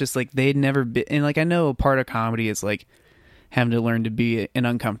 but it was just, like, they'd never been... And, like, I know a part of comedy is, like, having to learn to be in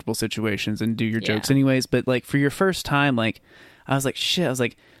uncomfortable situations and do your jokes anyways. But like for your first time, like I was like, shit, I was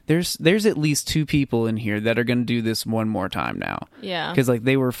like, there's at least 2 people in here that are going to do this one more time now. Yeah. Cause like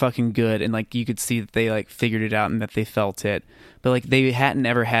they were fucking good. And like, you could see that they like figured it out and that they felt it, but like they hadn't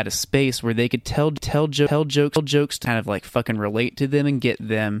ever had a space where they could tell jokes to kind of like fucking relate to them and get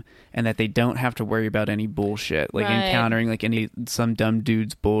them. And that they don't have to worry about any bullshit, like encountering like some dumb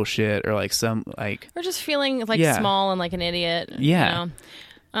dude's bullshit or like some like, or just feeling like small and like an idiot. Yeah. You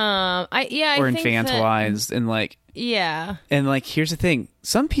know? Or infantilized and like, yeah. And like, here's the thing.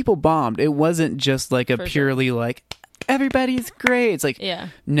 Some people bombed. It wasn't just like a purely like, everybody's great. It's like,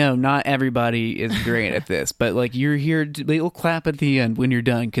 no, not everybody is great at this, but like you're here, they'll clap at the end when you're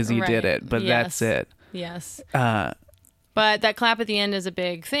done because you did it, but that's it. Yes. But that clap at the end is a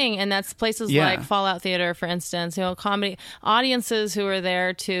big thing, and that's places like Fallout Theater, for instance. You know, comedy audiences who are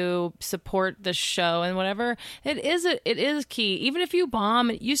there to support the show and whatever. It is key. Even if you bomb,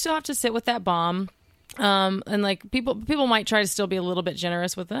 you still have to sit with that bomb. And like people might try to still be a little bit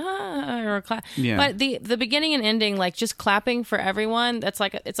generous with or clap, but the beginning and ending, like just clapping for everyone, that's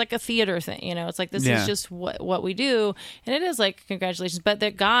like it's like a theater thing, you know. It's like this is just what we do, and it is like congratulations. But the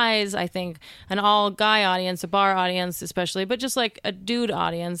guys, I think, an all guy audience, a bar audience especially, but just like a dude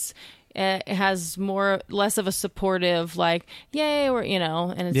audience, it has less of a supportive like yay, or you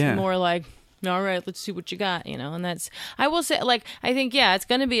know, and it's more like, all right, let's see what you got, you know. And that's, I will say, like, I think, it's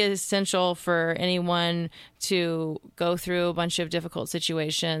going to be essential for anyone to go through a bunch of difficult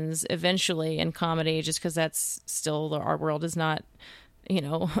situations eventually in comedy, just because that's still, our world is not, you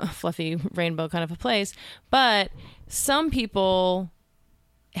know, a fluffy rainbow kind of a place. But some people,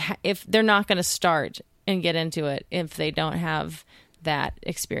 if they're not going to start and get into it, if they don't have that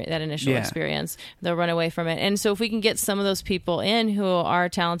experience, that initial experience, they'll run away from it. And so if we can get some of those people in who are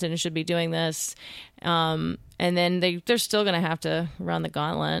talented and should be doing this, and then they're still going to have to run the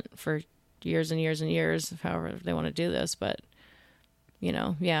gauntlet for years and years and years, however they want to do this. But, you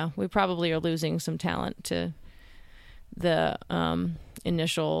know, we probably are losing some talent to the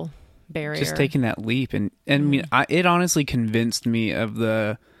initial barrier. Just taking that leap. And I mean, it honestly convinced me of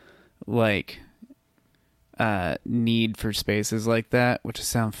the, like... need for spaces like that, which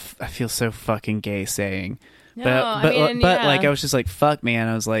I feel so fucking gay saying, but like I was just like, fuck, man.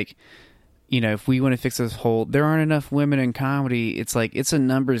 I was like, you know, if we want to fix this whole, there aren't enough women in comedy. It's like, it's a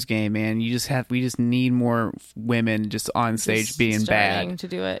numbers game, man. We just need more women just on stage being bad to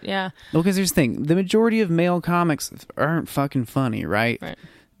do it. Yeah. Well, because here's the thing, the majority of male comics aren't fucking funny, right?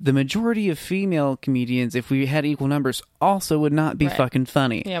 The majority of female comedians, if we had equal numbers, also would not be fucking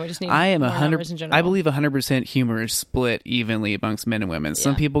funny. Yeah, we just need more numbers in general. I believe 100% humor is split evenly amongst men and women.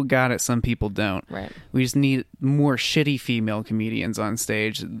 Some people got it, some people don't. Right. We just need more shitty female comedians on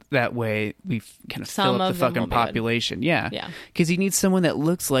stage. That way, we kind of fill up the fucking population. Yeah. Because you need someone that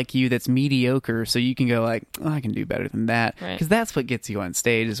looks like you, that's mediocre, so you can go like, oh, I can do better than that. Because that's what gets you on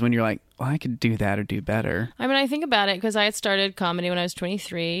stage, is when you're like, well, I could do that or do better. I mean, I think about it because I had started comedy when I was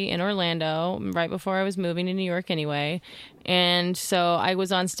 23 in Orlando, right before I was moving to New York anyway. And so I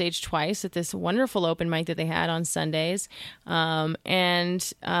was on stage twice at this wonderful open mic that they had on Sundays. You know,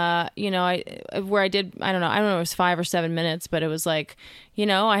 where I did, I don't know, it was 5 or 7 minutes, but it was like, you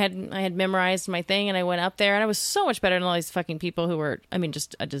know, I had memorized my thing and I went up there and I was so much better than all these fucking people who were, I mean,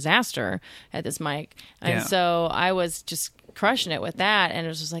 just a disaster at this mic. And so I was just crushing it with that, and it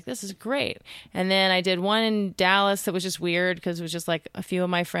was just like, this is great. And then I did one in Dallas that was just weird because it was just like a few of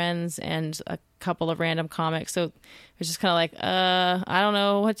my friends and a couple of random comics, so it was just kind of like, I don't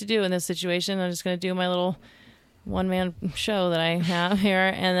know what to do in this situation. I'm just going to do my little one-man show that I have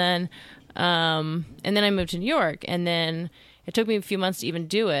here. And then I moved to New York, and then it took me a few months to even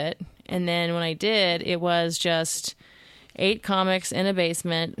do it. And then when I did, it was just 8 comics in a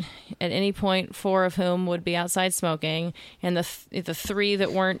basement, at any point 4 of whom would be outside smoking, and the 3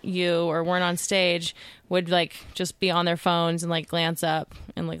 that weren't you or weren't on stage would like just be on their phones and like glance up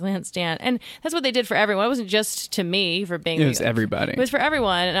and like glance down. And that's what they did for everyone. It wasn't just to me for being. It was everybody. It was for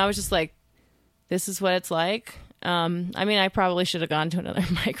everyone, and I was just like, this is what it's like. I mean, I probably should have gone to another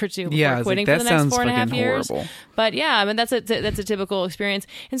mic or two before quitting for the next 4.5 years. Horrible. But yeah, I mean, that's a typical experience.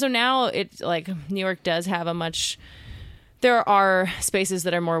 And so now it's like New York does have a much. There are spaces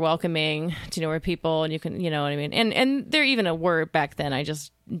that are more welcoming to newer people, and you can, you know what I mean? And there even were back then, I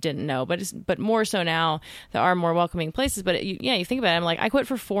just didn't know, but more so now, there are more welcoming places. But you think about it, I'm like, I quit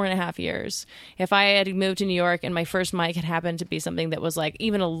for 4.5 years. If I had moved to New York and my first mic had happened to be something that was like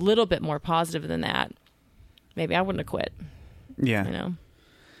even a little bit more positive than that, maybe I wouldn't have quit. Yeah. You know?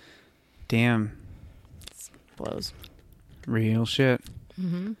 Damn. It blows. Real shit.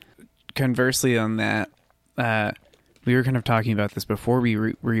 Mm-hmm. Conversely on that, we were kind of talking about this before we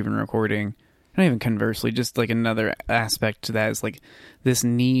were even recording. Not even conversely, just like another aspect to that is like this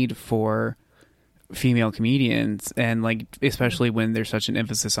need for female comedians, and like especially when there's such an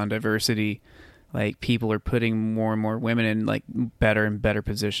emphasis on diversity, like people are putting more and more women in like better and better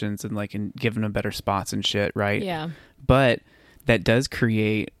positions and like and giving them better spots and shit, right? Yeah. But that does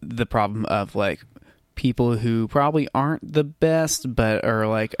create the problem of like people who probably aren't the best but are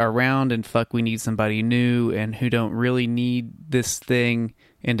like around and fuck, we need somebody new, and who don't really need this thing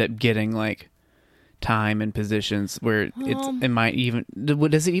end up getting like time and positions where it might even,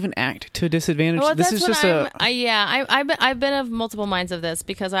 does it even act to a disadvantage? Well, this is just I've been of multiple minds of this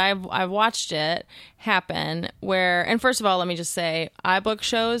because I've watched it happen where, and first of all, let me just say, I book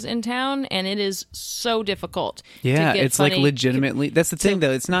shows in town and it is so difficult. Yeah, to get it's like legitimately, that's the thing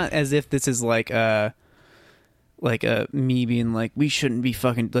though, it's not as if this is like me being like, we shouldn't be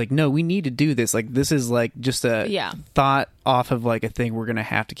fucking like, no, we need to do this. Like, this is like just a thought off of like a thing we're gonna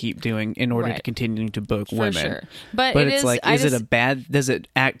have to keep doing in order to continue to book women. Sure. But it's like, is it a bad? Does it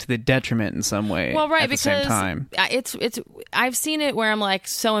act to the detriment in some way? Well, right, at the because same time, it's I've seen it where I'm like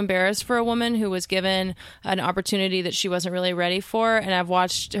so embarrassed for a woman who was given an opportunity that she wasn't really ready for, and I've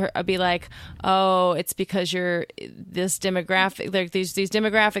watched her be like, oh, it's because you're this demographic, like these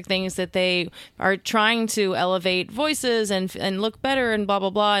demographic things that they are trying to elevate voices and look better and blah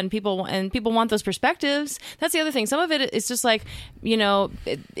blah blah, and people want those perspectives. That's the other thing. Some of it is just like, you know,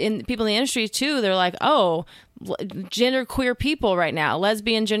 in people in the industry too, they're like, oh, gender queer people right now,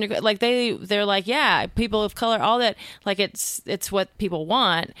 lesbian, gender, like they're like, yeah, people of color, all that, like it's what people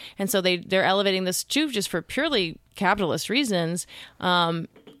want, and so they're elevating this too just for purely capitalist reasons. But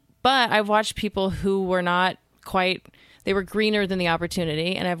I've watched people who were not quite, they were greener than the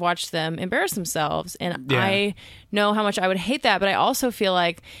opportunity, and I've watched them embarrass themselves, and I know how much I would hate that. But I also feel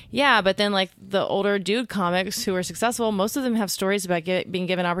like, yeah, but then like the older dude comics who are successful, most of them have stories about being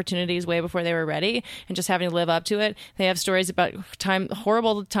given opportunities way before they were ready and just having to live up to it. They have stories about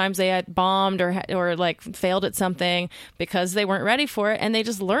horrible times they had bombed or like failed at something because they weren't ready for it, and they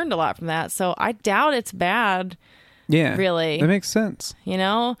just learned a lot from that. So I doubt it's bad. Yeah, really, that makes sense. You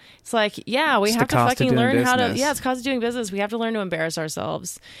know, it's like, yeah, we have to fucking learn how to. Yeah, it's cost of doing business. We have to learn to embarrass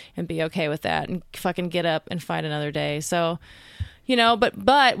ourselves and be okay with that, and fucking get up and fight another day. So, you know, but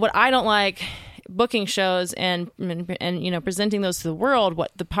what I don't like, booking shows and you know, presenting those to the world,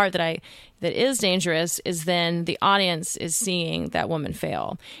 what the part that is dangerous is then the audience is seeing that woman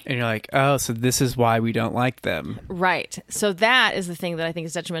fail, and you're like, oh, so this is why we don't like them, right? So that is the thing that I think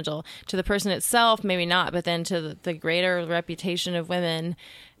is detrimental to the person itself, maybe not, but then to the greater reputation of women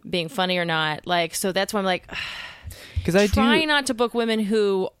being funny or not. Like, so that's why I'm like, because I try not to book women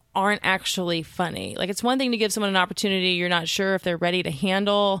who aren't actually funny. Like, it's one thing to give someone an opportunity you're not sure if they're ready to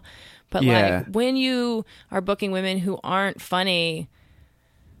handle. But like, when you are booking women who aren't funny,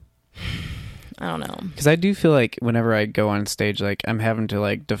 I don't know. Because I do feel like whenever I go on stage, like I'm having to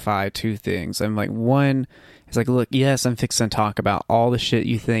like defy two things. I'm like, one, it's like, look, yes, I'm fixing to talk about all the shit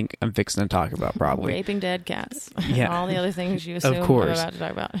you think I'm fixing to talk about, probably. Raping dead cats. Yeah. All the other things you assume of course. I'm about to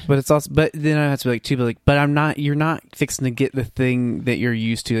talk about. But it's also, but then I have to be like, too, but like, but I'm not, you're not fixing to get the thing that you're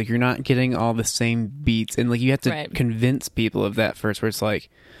used to. Like, you're not getting all the same beats. And like, you have to convince people of that first, where it's like,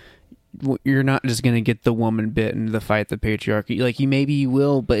 you're not just going to get the woman bit and the fight the patriarchy. Like, maybe you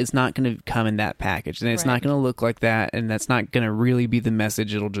will, but it's not going to come in that package, and it's not going to look like that, and that's not going to really be the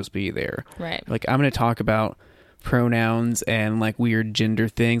message. It'll just be there. Right. Like, I'm going to talk about pronouns and like weird gender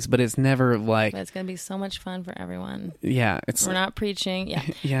things, but it's never like, but it's going to be so much fun for everyone. Yeah. We're not preaching.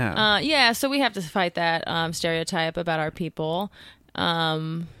 Yeah. Yeah. So we have to fight that stereotype about our people.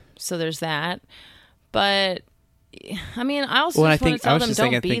 So there's that. But I mean, I also just want to tell them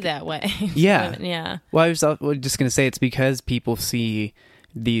don't be that way. Yeah. Yeah. Well, I was just going to say, it's because people see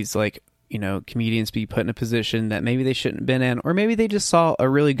these like, you know, comedians be put in a position that maybe they shouldn't have been in, or maybe they just saw a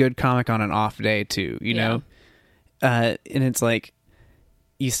really good comic on an off day too, you know? And it's like,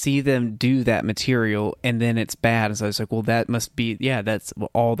 you see them do that material and then it's bad. And so it's like, well, that must be,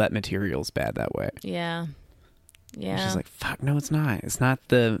 all that material's bad that way. Yeah. Yeah. It's just like, fuck, no, it's not. It's not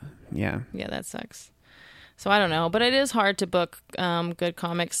the, Yeah, that sucks. So I don't know, but it is hard to book good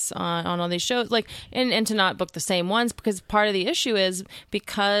comics on all these shows, like, and to not book the same ones, because part of the issue is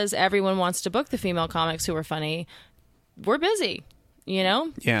because everyone wants to book the female comics who are funny, we're busy, you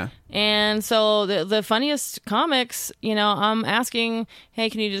know? Yeah. And so the funniest comics, you know, I'm asking, hey,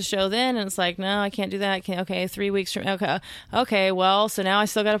 can you do the show then? And it's like, no, I can't do that. Okay, 3 weeks from, okay, well, so now I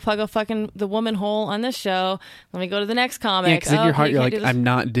still got to plug the woman hole on this show. Let me go to the next comic. Yeah, because in your heart, you're like, I'm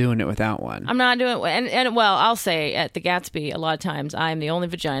not doing it without one. I'm not doing it. And well, I'll say at the Gatsby, a lot of times I'm the only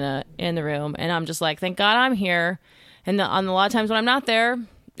vagina in the room. And I'm just like, thank God I'm here. And on a lot of times when I'm not there,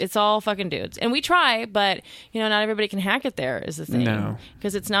 it's all fucking dudes. And we try, but, you know, not everybody can hack it there is the thing. No.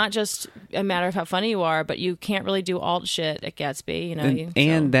 Because it's not just a matter of how funny you are, but you can't really do alt shit at Gatsby, you know.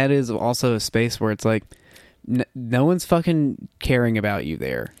 And that is also a space where it's like, no one's fucking caring about you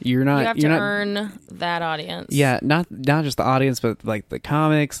there. You're not. You have to earn that audience. Yeah, not just the audience, but like the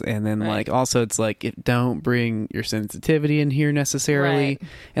comics, and then like also it's like, don't bring your sensitivity in here necessarily. Right.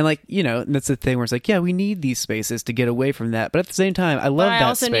 And like, you know, that's the thing where it's like, yeah, we need these spaces to get away from that, but at the same time, I love that space. I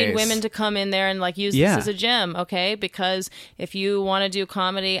also need women to come in there and like use this as a gym, okay? Because if you want to do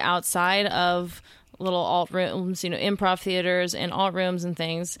comedy outside of little alt rooms, you know, improv theaters and alt rooms and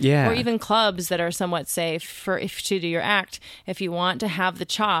things, or even clubs that are somewhat safe to do your act. If you want to have the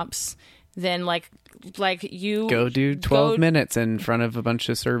chops, then like you go do 12 minutes in front of a bunch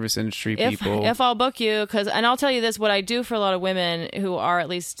of service industry people. If I'll book you, and I'll tell you this, what I do for a lot of women who are at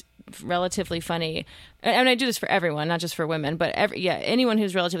least relatively funny, and I do this for everyone, not just for women, but anyone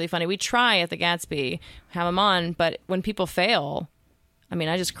who's relatively funny, we try at the Gatsby, have them on, but when people fail, I mean,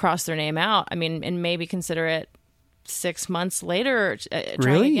 I just cross their name out. I mean, and maybe consider it 6 months later.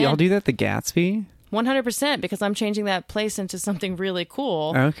 Really? Y'all do that at the Gatsby? 100%, because I'm changing that place into something really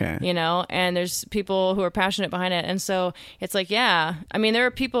cool. Okay. You know, and there's people who are passionate behind it. And so it's like, I mean, there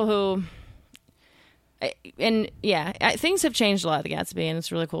are people who, things have changed a lot at the Gatsby, and it's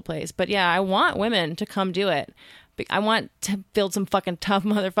a really cool place. But I want women to come do it. I want to build some fucking tough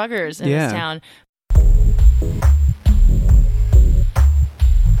motherfuckers in this town.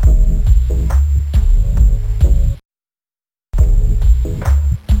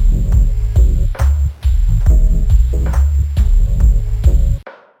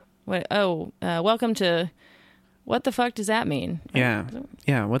 Welcome to What the Fuck Does That Mean? Yeah.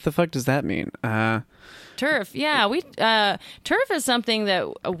 What the fuck does that mean? TERF. Yeah, TERF is something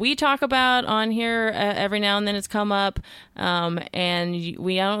that we talk about on here every now and then. It's come up, and I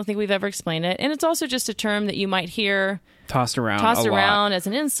don't think we've ever explained it. And it's also just a term that you might hear tossed around as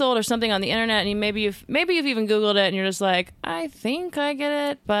an insult or something on the internet, and maybe you've even Googled it, and you're just like, I think I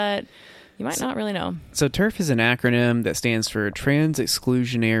get it, but you might not really know. So TERF is an acronym that stands for Trans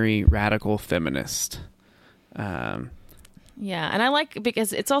Exclusionary Radical Feminist. And I like,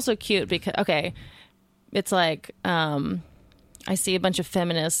 because it's also cute because, it's like, I see a bunch of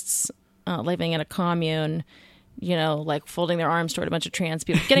feminists living in a commune, you know, like folding their arms toward a bunch of trans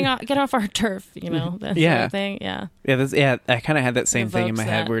people. Get off our turf, you know, that sort of thing. Yeah. I kind of had that same thing in my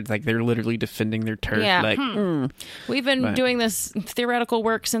head where it's like they're literally defending their turf. Yeah. Like, We've been doing this theoretical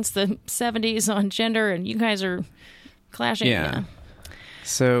work since the 70s on gender, and you guys are clashing. Yeah.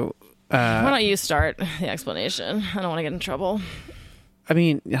 So why don't you start the explanation? I don't want to get in trouble. I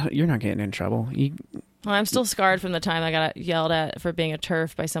mean, you're not getting in trouble. Well, I'm still scarred from the time I got yelled at for being a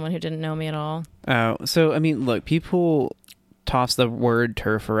TERF by someone who didn't know me at all. Oh, so I mean, look, people toss the word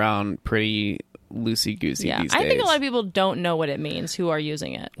TERF around pretty loosey goosey these days. I think a lot of people don't know what it means who are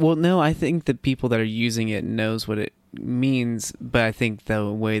using it. Well, no, I think the people that are using it knows what it means, but I think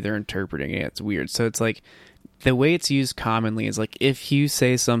the way they're interpreting it's weird. So it's like the way it's used commonly is like if you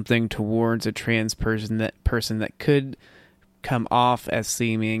say something towards a trans person that could come off as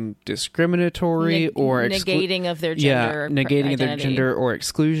seeming discriminatory or negating of their gender, negating of their gender or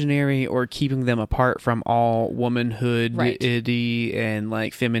exclusionary or keeping them apart from all womanhood and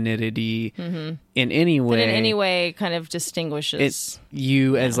like femininity in any way. That in any way kind of distinguishes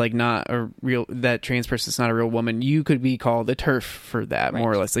you as like not a real, that trans person's not a real woman. You could be called a TERF for that,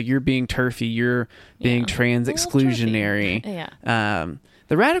 more or less. Like you're being TERFy, you're being trans exclusionary.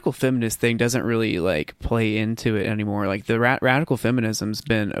 The radical feminist thing doesn't really like play into it anymore. Like the radical feminism's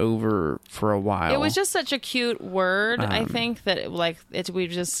been over for a while. It was just such a cute word, I think, that we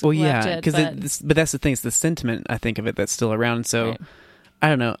just left it. But that's the thing. It's the sentiment, I think, of it that's still around. So I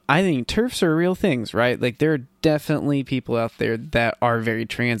don't know. I think TERFs are real things, right? Like there are definitely people out there that are very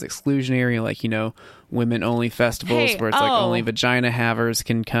trans exclusionary, like, you know, women only festivals where it's like only vagina havers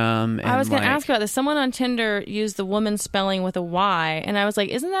can come. And I was going to ask about this. Someone on Tinder used the woman spelling with a Y, and I was like,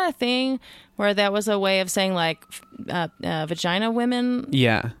 isn't that a thing where that was a way of saying like vagina women?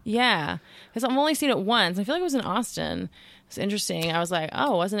 Yeah. Yeah. Because I've only seen it once. I feel like it was in Austin. It's interesting. I was like,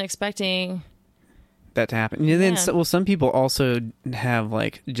 wasn't expecting that to happen. And then, some people also have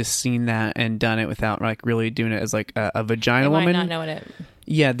like just seen that and done it without like really doing it as like a vagina woman. Might not know it.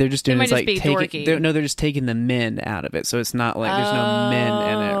 Yeah, they're just doing it as like taking. They're just taking the men out of it, so it's not like there's no men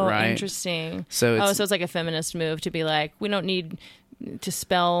in it, right? Interesting. So it's like a feminist move to be like, we don't need to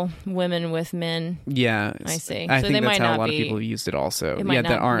spell women with men. Yeah, I see. I think that's how a lot of people used it. Also, that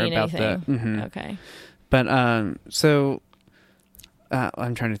aren't about that. Mm-hmm. Okay, but I'm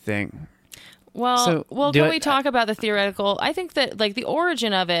trying to think. Well, can we talk about the theoretical? I think that like the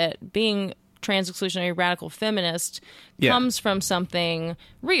origin of it being trans exclusionary radical feminist comes from something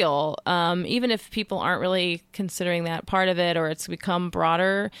real, even if people aren't really considering that part of it, or it's become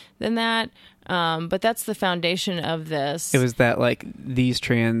broader than that. But that's the foundation of this. It was that like these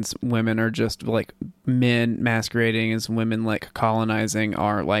trans women are just like men masquerading as women, like colonizing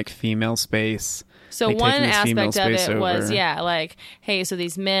our like female space. So like one aspect of it was, like, hey, so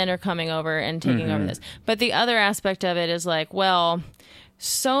these men are coming over and taking over this. But the other aspect of it is like, well,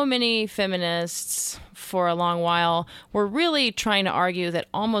 so many feminists for a long while were really trying to argue that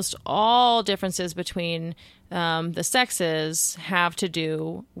almost all differences between the sexes have to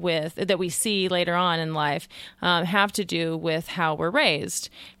do with, that we see later on in life, have to do with how we're raised,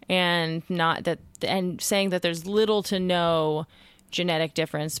 and not that, and saying that there's little to no genetic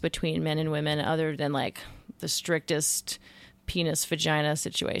difference between men and women other than like the strictest penis vagina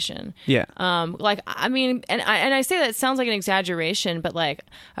situation. Yeah. I mean, and I say that it sounds like an exaggeration, but like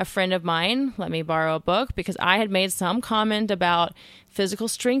a friend of mine let me borrow a book because I had made some comment about physical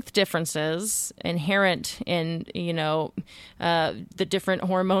strength differences inherent in, the different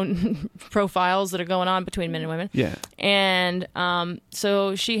hormone profiles that are going on between men and women. Yeah. And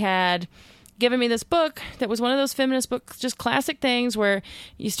so she had given me this book that was one of those feminist books, just classic things where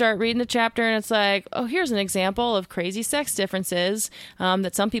you start reading the chapter and it's like, oh, here's an example of crazy sex differences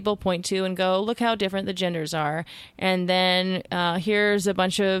that some people point to and go, look how different the genders are. And then here's a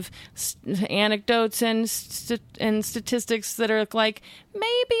bunch of anecdotes and statistics that are like,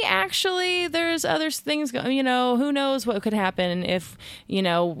 maybe actually there's other things, who knows what could happen if,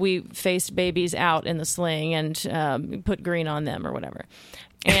 we faced babies out in the sling and put green on them or whatever.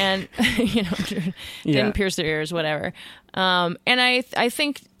 And didn't pierce their ears, whatever. And I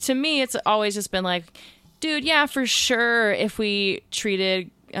think to me it's always just been like, dude, yeah, for sure, if we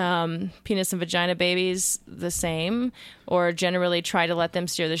treated penis and vagina babies the same, or generally try to let them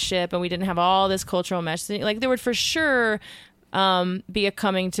steer the ship, and we didn't have all this cultural messaging, like there would for sure be a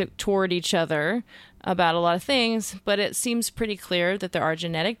coming toward each other about a lot of things. But it seems pretty clear that there are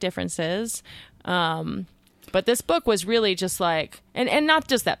genetic differences. But this book was really just like, and not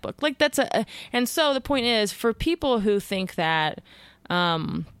just that book, like and so the point is, for people who think that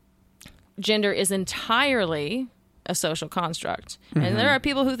gender is entirely a social construct, and there are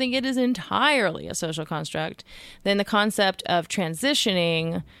people who think it is entirely a social construct, then the concept of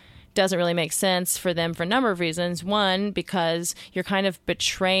transitioning doesn't really make sense for them for a number of reasons. One, because you're kind of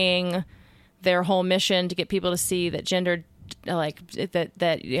betraying their whole mission to get people to see that gender, like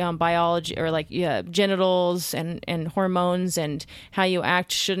that biology, or like genitals and hormones and how you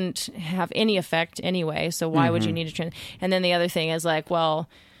act shouldn't have any effect anyway, so why would you need to and then the other thing is like, well,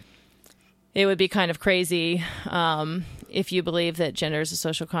 it would be kind of crazy if you believe that gender is a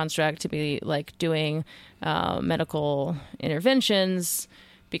social construct to be like doing medical interventions,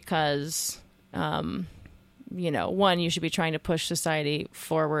 because one, you should be trying to push society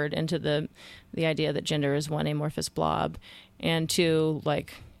forward into the idea that gender is one amorphous blob, and two,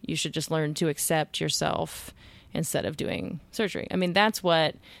 like, you should just learn to accept yourself instead of doing surgery. I mean, that's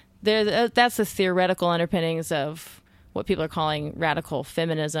the theoretical underpinnings of what people are calling radical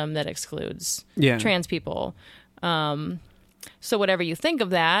feminism that excludes trans people. So whatever you think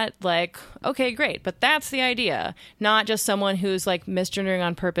of that, like, okay, great. But that's the idea, not just someone who's like misgendering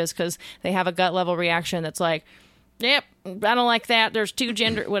on purpose because they have a gut level reaction that's like, yep, I don't like that. There's two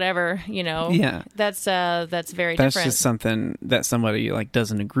gender, whatever, Yeah. That's very different. That's just something that somebody like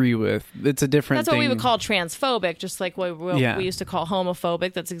doesn't agree with. It's a different That's thing. what we would call transphobic, just like what we used to call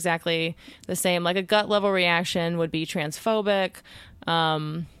homophobic. That's exactly the same. Like a gut level reaction would be transphobic.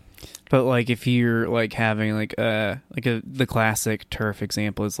 But like if you're like having the classic TERF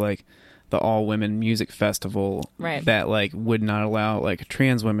example is like the all women music festival, right, that like would not allow like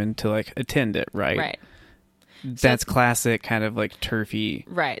trans women to like attend it, right? Right. That's classic kind of like TERFy.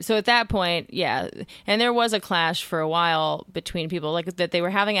 Right. So at that point, yeah. And there was a clash for a while between people like that they were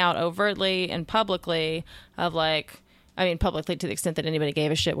having out overtly and publicly of like, I mean, publicly to the extent that anybody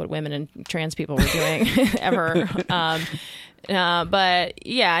gave a shit what women and trans people were doing ever. But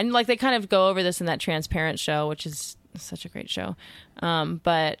yeah, and like they kind of go over this in that Transparent show, which is such a great show.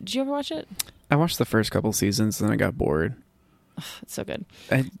 But did you ever watch it? I watched the first couple seasons and I got bored. It's so good.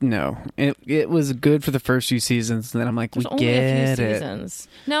 No, it was good for the first few seasons, and then I'm like, There's we only get a few it. Seasons.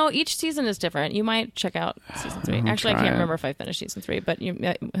 No, each season is different. You might check out season 3. Actually, I can't remember if I finished season 3, but who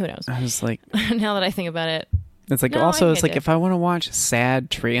knows? I was like, now that I think about it, it's like also it's like if I want to watch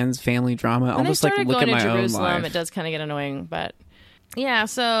sad trans family drama, I'll just like look at my own life. It does kind of get annoying, but yeah.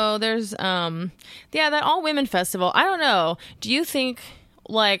 So there's that all women festival. I don't know. Do you think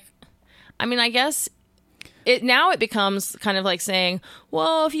like? I mean, I guess. It becomes kind of like saying,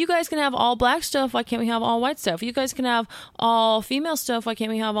 well, if you guys can have all black stuff, why can't we have all white stuff? If you guys can have all female stuff, why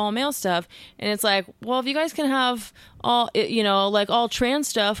can't we have all male stuff? And it's like, well, if you guys can have all, like all trans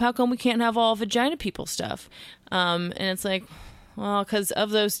stuff, how come we can't have all vagina people stuff? And it's like, well, because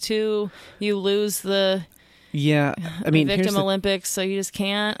of those two, you lose the Victim Olympics, so you just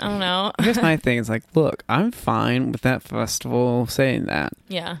can't. I don't know. Here's my thing. It's like, look, I'm fine with that festival saying that.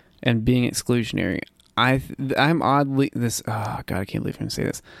 Yeah. And being exclusionary. I'm oddly I can't believe I'm going to say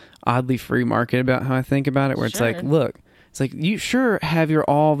this, oddly free market about how I think about it, where it's like, look, it's like you sure have your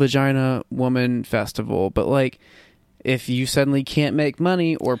all vagina woman festival, but like if you suddenly can't make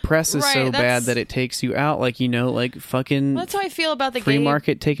money or press is so bad that it takes you out, like like fucking that's how I feel about the free gay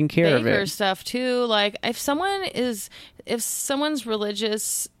market taking care of it stuff too. Like if someone's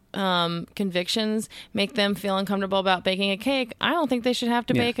religious convictions make them feel uncomfortable about baking a cake, I don't think they should have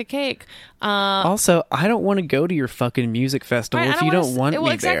to bake a cake. Also, I don't want to go to your fucking music festival if you don't want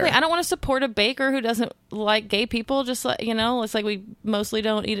me there. I don't want to support a baker who doesn't like gay people. Just like it's like we mostly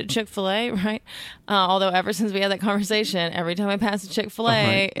don't eat at Chick-fil-A, right? Although ever since we had that conversation, every time I pass a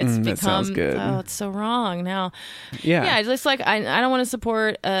Chick-fil-A, it's become it's so wrong now. Yeah, it's just like I don't want to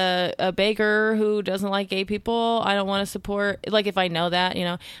support a baker who doesn't like gay people. I don't want to support, like, if I know that,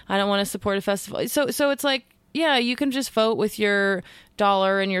 I don't want to support a festival. So it's like, yeah, you can just vote with your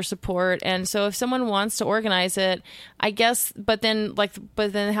dollar and your support. And so if someone wants to organize it, I guess, but then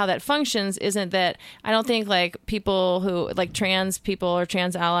how that functions isn't that I don't think like people who like trans people or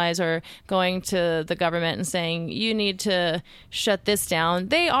trans allies are going to the government and saying, you need to shut this down.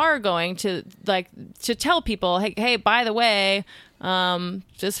 They are going to to tell people, hey, by the way,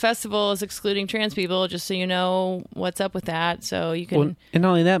 this festival is excluding trans people, just so you know what's up with that. So you can, and not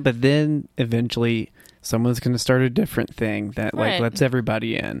only that, but then eventually someone's going to start a different thing that like lets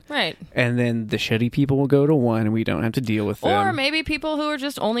everybody in. Right. And then the shitty people will go to one and we don't have to deal with them. Or maybe people who are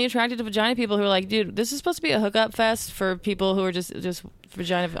just only attracted to vagina people who are like, dude, this is supposed to be a hookup fest for people who are just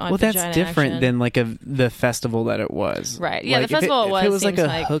vagina on vagina that's different action. Than like the festival that it was. Right. Yeah, like, the festival if it was like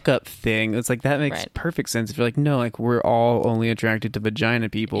a hookup thing, it's like that makes perfect sense. If you're like, no, like we're all only attracted to vagina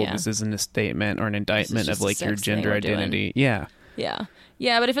people. Yeah. This isn't a statement or an indictment of like your gender identity. Yeah. Yeah.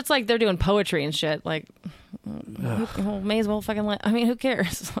 Yeah, but if it's like they're doing poetry and shit, like, may as well fucking who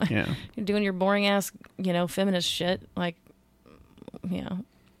cares? Like, you're doing your boring ass, feminist shit. Like,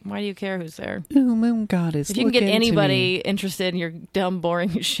 why do you care who's there? Oh, my God, if you can get anybody interested in your dumb,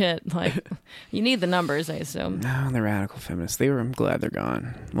 boring shit, like, you need the numbers, I assume. No, the radical feminists. I'm glad they're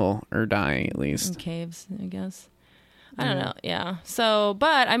gone. Well, or dying at least. In caves, I guess. I don't know. Yeah. So,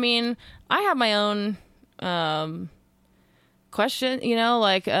 but I mean, I have my own question,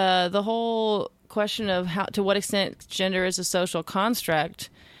 the whole question of to what extent gender is a social construct,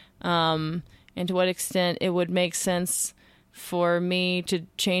 and to what extent it would make sense for me to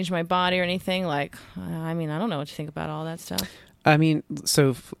change my body or anything. Like, I mean, I don't know what to think about all that stuff. I mean,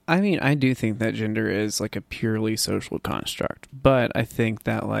 I do think that gender is like a purely social construct, but I think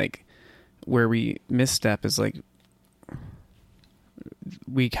that like where we misstep is like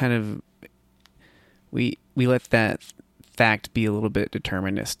we kind of we let that fact be a little bit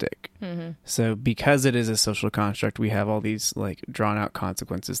deterministic. Mm-hmm. So because it is a social construct, we have all these like drawn out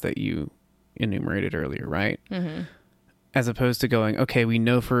consequences that you enumerated earlier, right? Mm-hmm. As opposed to going, okay, we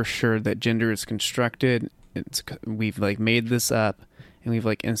know for sure that gender is constructed. We've like made this up and we've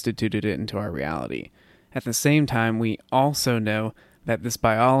like instituted it into our reality. At the same time, we also know that this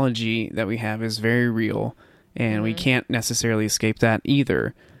biology that we have is very real and we can't necessarily escape that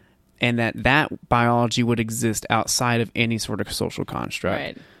either. And that biology would exist outside of any sort of social construct.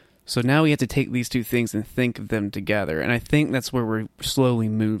 Right. So now we have to take these two things and think of them together. And I think that's where we're slowly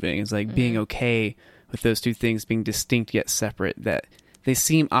moving. Is like being okay with those two things being distinct yet separate, that they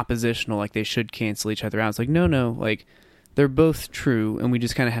seem oppositional, like they should cancel each other out. It's like, no, like they're both true, and we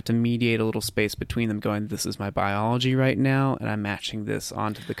just kind of have to mediate a little space between them going, this is my biology right now, and I'm matching this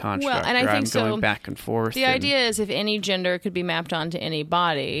onto the construct, and I think I'm going back and forth. The idea is if any gender could be mapped onto any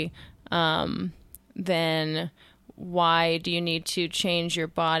body, then why do you need to change your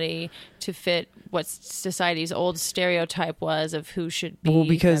body to fit what society's old stereotype was of who should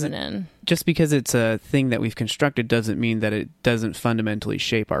be feminine? Just because it's a thing that we've constructed doesn't mean that it doesn't fundamentally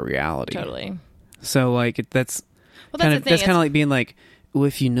shape our reality. Totally. So like that's kind of like being like, well,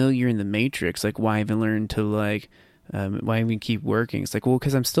 if you know you're in the Matrix, like why even learn to like why even keep working? It's like, well,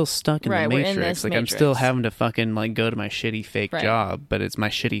 because I'm still stuck in the Matrix. Like I'm still having to fucking like go to my shitty fake job, but it's my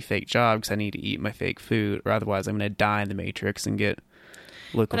shitty fake job because I need to eat my fake food, or otherwise I'm going to die in the Matrix and get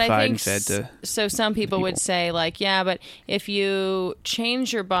liquefied and fed to. So some people would say like, yeah, but if you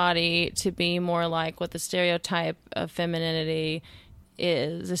change your body to be more like what the stereotype of femininity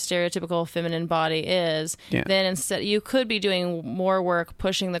is, the stereotypical feminine body is, then instead you could be doing more work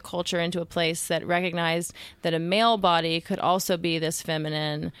pushing the culture into a place that recognized that a male body could also be this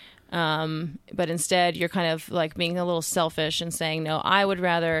feminine, but instead you're kind of like being a little selfish and saying, no, I would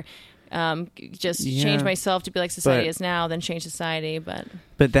rather just change myself to be like society is now than change society. But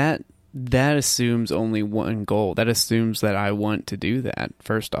that assumes only one goal. That assumes that I want to do that,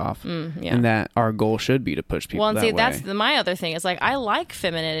 first off. And that our goal should be to push people that way. That's my other thing. Is like, I like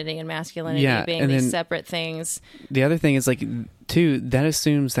femininity and masculinity being these separate things. The other thing is like, too, that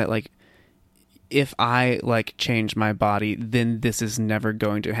assumes that like, if I like change my body, then this is never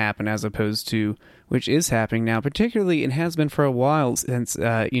going to happen, as opposed to, which is happening now, particularly, and has been for a while since,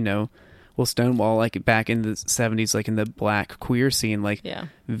 Stonewall, like back in the 70s, like in the black queer scene, like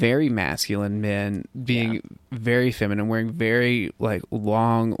very masculine men being very feminine, wearing very like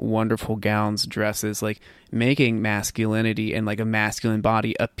long, wonderful gowns, dresses, like making masculinity and like a masculine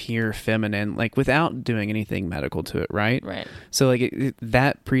body appear feminine, like without doing anything medical to it, right? Right. So like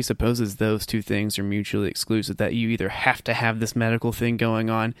that presupposes those two things are mutually exclusive, that you either have to have this medical thing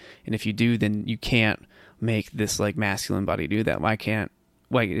going on, and if you do, then you can't make this like masculine body do that. Why can't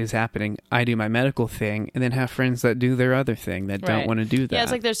like it is happening, I do my medical thing and then have friends that do their other thing that don't want to do that. Yeah,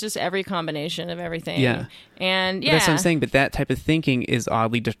 it's like there's just every combination of everything. Yeah. And that's what I'm saying, but that type of thinking is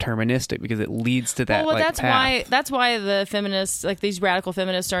oddly deterministic because it leads to that path. That's why the feminists, like these radical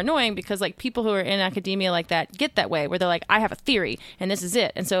feminists, are annoying, because like people who are in academia like that get that way, where they're like, I have a theory and this is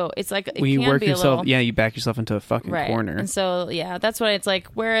it. And so it's like you back yourself into a fucking corner. And so that's why it's like,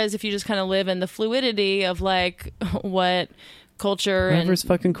 whereas if you just kind of live in the fluidity of like what culture whatever's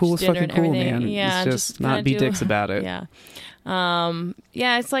fucking cool is fucking cool, man. Yeah, it's just not be dicks about it.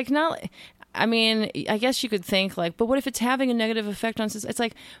 It's like not. I mean, I guess you could think like, but what if it's having a negative effect on society? It's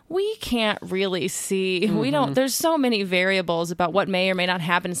like, we can't really see. We don't. There's so many variables about what may or may not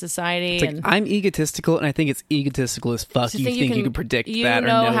happen in society. It's like, I'm egotistical, and I think it's egotistical as fuck. You think you can predict that or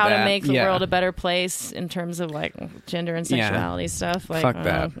know how that. to make the world a better place in terms of like gender and sexuality stuff. Like, fuck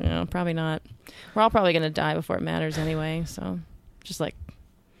that. Probably not. We're all probably going to die before it matters anyway. So. Just like,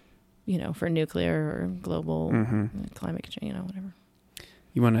 for nuclear or global climate change, whatever.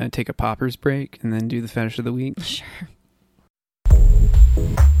 You want to take a poppers break and then do the fetish of the week? Sure.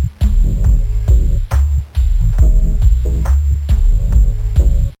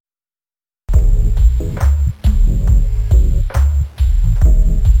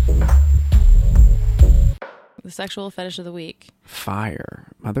 The sexual fetish of the week.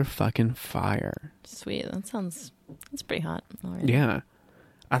 Fire. Motherfucking fire. Sweet. That's pretty hot. Already. Yeah.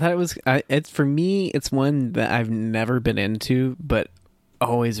 I thought it was, for me, it's one that I've never been into, but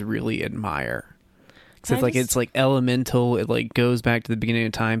always really admire. So it's like elemental. It like goes back to the beginning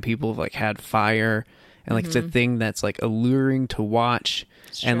of time. People have like had fire and like it's a thing that's like alluring to watch.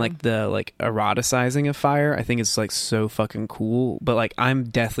 And like the like eroticizing of fire, I think it's like so fucking cool. But like I'm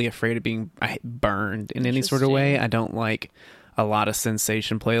deathly afraid of being burned in any sort of way. I don't like a lot of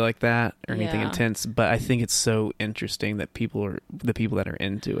sensation play like that or anything intense. But I think it's so interesting that the people that are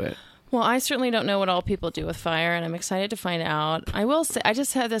into it. Well, I certainly don't know what all people do with fire, and I'm excited to find out. I will say, I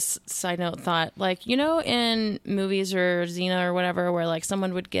just had this side note thought, like, you know, in movies or Xena or whatever, where like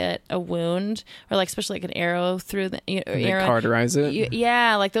someone would get a wound, or like especially like an arrow through the arrow, cauterize it.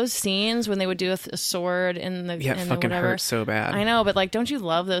 Yeah, like those scenes when they would do a sword in the it fucking hurts so bad. I know, but like, don't you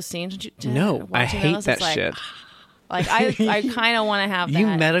love those scenes? No, I hate that shit. Like I kind of want to have that. You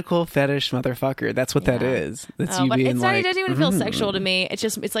medical fetish motherfucker. That's what that is. That's you but being it's like. It doesn't even feel sexual to me.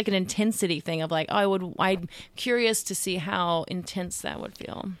 It's like an intensity thing of like, I'm curious to see how intense that would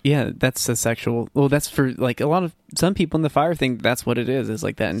feel. Yeah, that's a sexual. Well, that's for like a lot of some people in the fire thing. That's what it is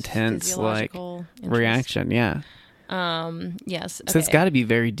like that intense like reaction. Yeah. Yes. So it's got to be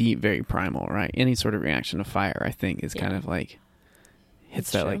very deep, very primal, right? Any sort of reaction to fire, I think, is kind of like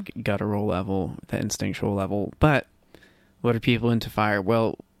hits that like guttural level, that instinctual level, but. What are people into fire?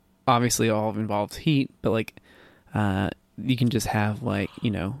 Well, obviously all involves heat, but like you can just have like,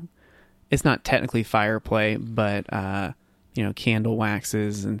 you know, it's not technically fire play, but you know, candle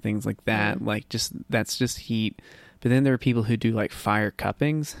waxes and things like that. Like that's just heat. But then there are people who do like fire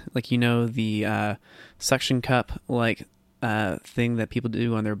cuppings, like, you know, the suction cup like thing that people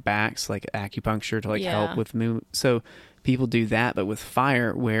do on their backs, like acupuncture to like help with movement. So people do that, but with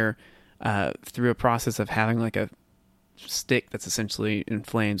fire, where through a process of having like a stick that's essentially in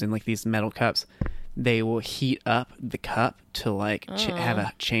flames and like these metal cups, they will heat up the cup to like have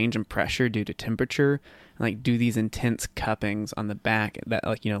a change in pressure due to temperature, and like do these intense cuppings on the back that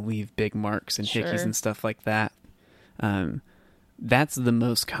like, you know, leave big marks and hickeys and stuff like that. That's the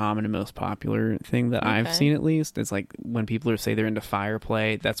most common and most popular thing that I've seen, at least. It's like when people say they're into fire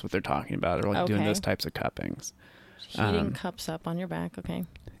play, that's what they're talking about. They're like doing those types of cuppings. Heating cups up on your back. Okay.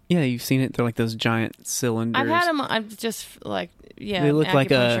 Yeah, you've seen it. They're like those giant cylinders. I've had them. I've just like, they look like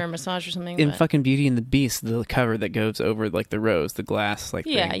a massage or something. In fucking Beauty and the Beast, the cover that goes over like the rose, the glass, like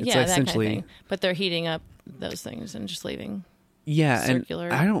thing. It's that essentially kind of thing. But they're heating up those things and just leaving. Yeah, circular.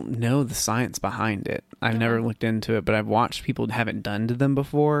 And I don't know the science behind it. I've never looked into it, but I've watched people have it done to them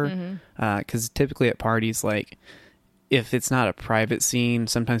before. Because typically at parties, like if it's not a private scene,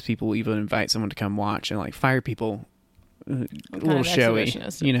 sometimes people will even invite someone to come watch, and like fire people. A little showy,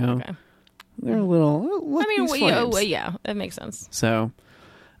 you know. Okay. They're a little. I mean, yeah, that makes sense. So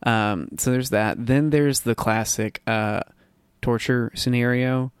there's that. Then there's the classic torture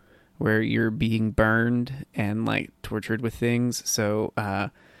scenario where you're being burned and like tortured with things. So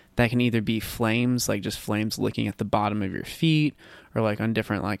that can either be flames, like just flames licking at the bottom of your feet, or like on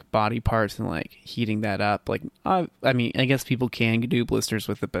different like body parts and like heating that up. Like I mean, I guess people can do blisters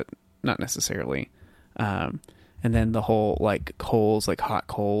with it, but not necessarily. And then the whole like coals, like hot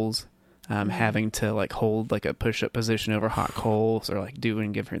coals, having to like hold like a push-up position over hot coals, or like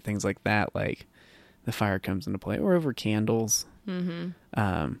doing different things like that. Like the fire comes into play, or over candles.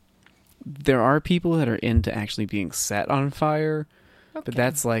 There are people that are into actually being set on fire, but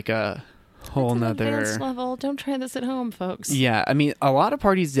that's like a whole nother advanced level. Don't try this at home, folks. Yeah, I mean, a lot of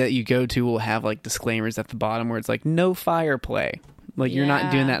parties that you go to will have like disclaimers at the bottom where it's like no fire play. Like, you're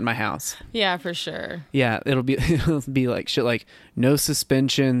not doing that in my house. Yeah, for sure. Yeah, it'll be like shit, like no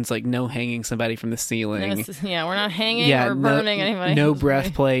suspensions, like no hanging somebody from the ceiling. We're not hanging or burning anybody. No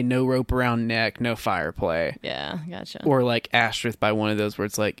breath play, no rope around neck, no fire play. Yeah, gotcha. Or like asterisk by one of those where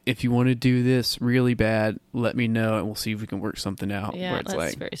it's like, if you want to do this really bad, let me know and we'll see if we can work something out. Yeah, where it's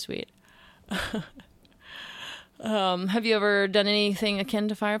that's very sweet. Have you ever done anything akin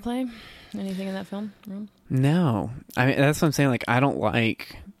to fire play? Anything in that film? No. I mean, that's what I'm saying. Like, I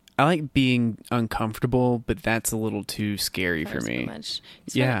like being uncomfortable, but that's a little too scary for me.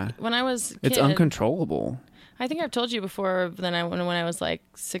 Yeah. When I was a kid, it's uncontrollable. I think I've told you before, when I was like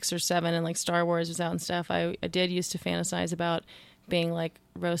 6 or 7 and like Star Wars was out and stuff, I did used to fantasize about being like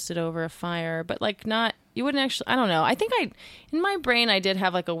roasted over a fire, but like not, you wouldn't actually, I don't know. I think in my brain, I did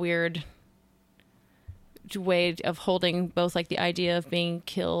have like a weird way of holding both like the idea of being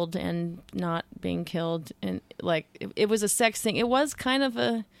killed and not being killed, and like it was a sex thing. It was kind of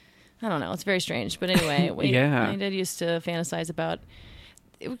I don't know, it's very strange, but anyway, I did used to fantasize about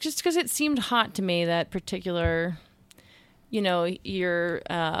it, just because it seemed hot to me, that particular, you know, you're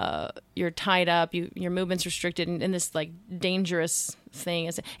tied up, your movement's restricted, and this like dangerous thing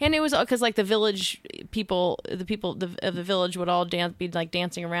is, and it was because like the village people, the people of the village would all be like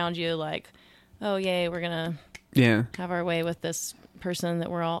dancing around you, like, oh yay, we're gonna have our way with this person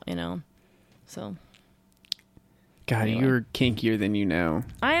that we're all, you know. So God, Anyway. you're kinkier than you know.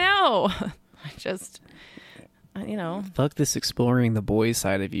 I know. I just, you know. Fuck this exploring the boy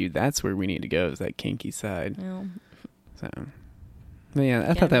side of you. That's where we need to go, is that kinky side. Well, So, but yeah,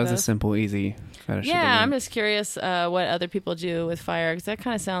 I thought that was a simple, easy fetish. yeah, I'm just curious what other people do with fire, because that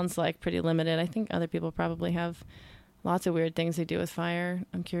kind of sounds like pretty limited. I think other people probably have lots of weird things they do with fire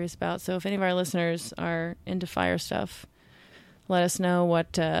I'm curious about. So if any of our listeners are into fire stuff, let us know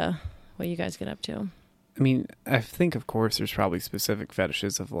what you guys get up to. I mean, I think, of course, there's probably specific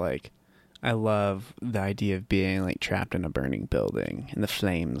fetishes of, like, I love the idea of being, like, trapped in a burning building and the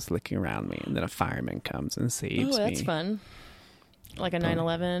flames licking around me, and then a fireman comes and saves me. Oh, that's fun. Like a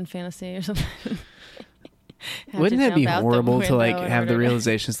 9/11 fantasy or something. Wouldn't that be horrible to, like, have the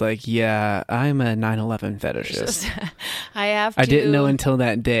realizations, like, yeah, I'm a 9/11 fetishist. I didn't know until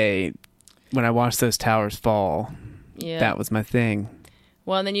that day when I watched those towers fall. Yeah. That was my thing.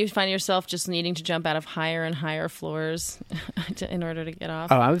 Well, and then you find yourself just needing to jump out of higher and higher floors in order to get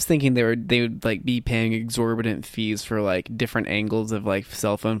off. Oh, I was thinking they would like be paying exorbitant fees for like different angles of like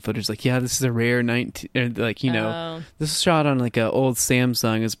cell phone footage. Like, yeah, this is a rare this is shot on like a old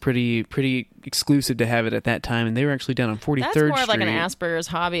Samsung. Is pretty exclusive to have it at that time, and they were actually done on 43rd Street. That's more of like an Asperger's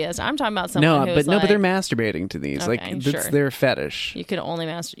hobbyist. I'm talking about someone who's but they're masturbating to these. Okay, like that's their fetish. You can only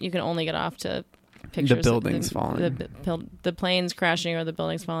get off to pictures the buildings falling, the planes crashing, or the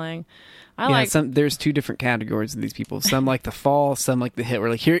buildings falling. There's two different categories of these people. Some like the fall, some like the hit.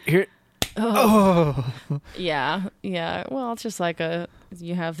 We're like, here. Oh. Yeah. Well, it's just like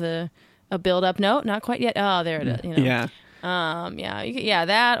you have a build up. No, not quite yet. Oh, there it is. You know? Yeah.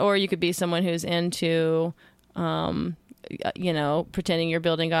 That, or you could be someone who's into, pretending your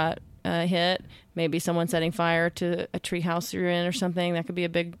building got hit. Maybe someone setting fire to a tree house you're in or something. That could be a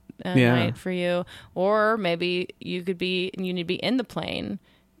big night for you. Or maybe you need to be in the plane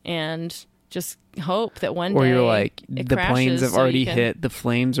and just hope that one day, or you're like, the crashes, planes have already hit, the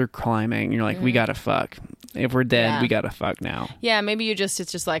flames are climbing, you're like, we gotta fuck. If we're dead, we gotta fuck now. Yeah, maybe it's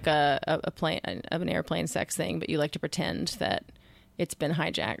just like an airplane sex thing, but you like to pretend that it's been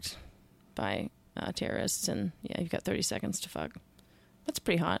hijacked by terrorists, and you've got 30 seconds to fuck. That's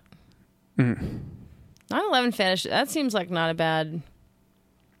pretty hot. 9/11 fetish, that seems like not a bad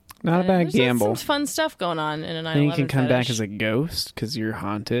gamble. There's some fun stuff going on in a 9/11 Then you can come fetish. back as a ghost because you're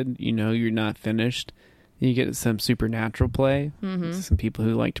haunted. You know you're not finished. You get some supernatural play. Mm-hmm. Some people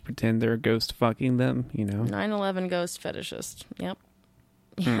who like to pretend they're a ghost fucking them, 9/11 ghost fetishist. Yep.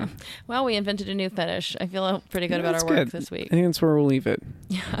 Yeah. Well, we invented a new fetish. I feel pretty good about our work this week. I think that's where we'll leave it.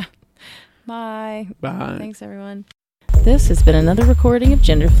 Yeah. Bye. Bye. Thanks, everyone. This has been another recording of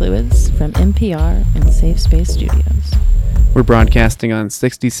Gender Fluids from NPR and Safe Space Studios. We're broadcasting on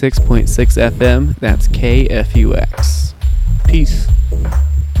 66.6 FM. That's KFUX. Peace.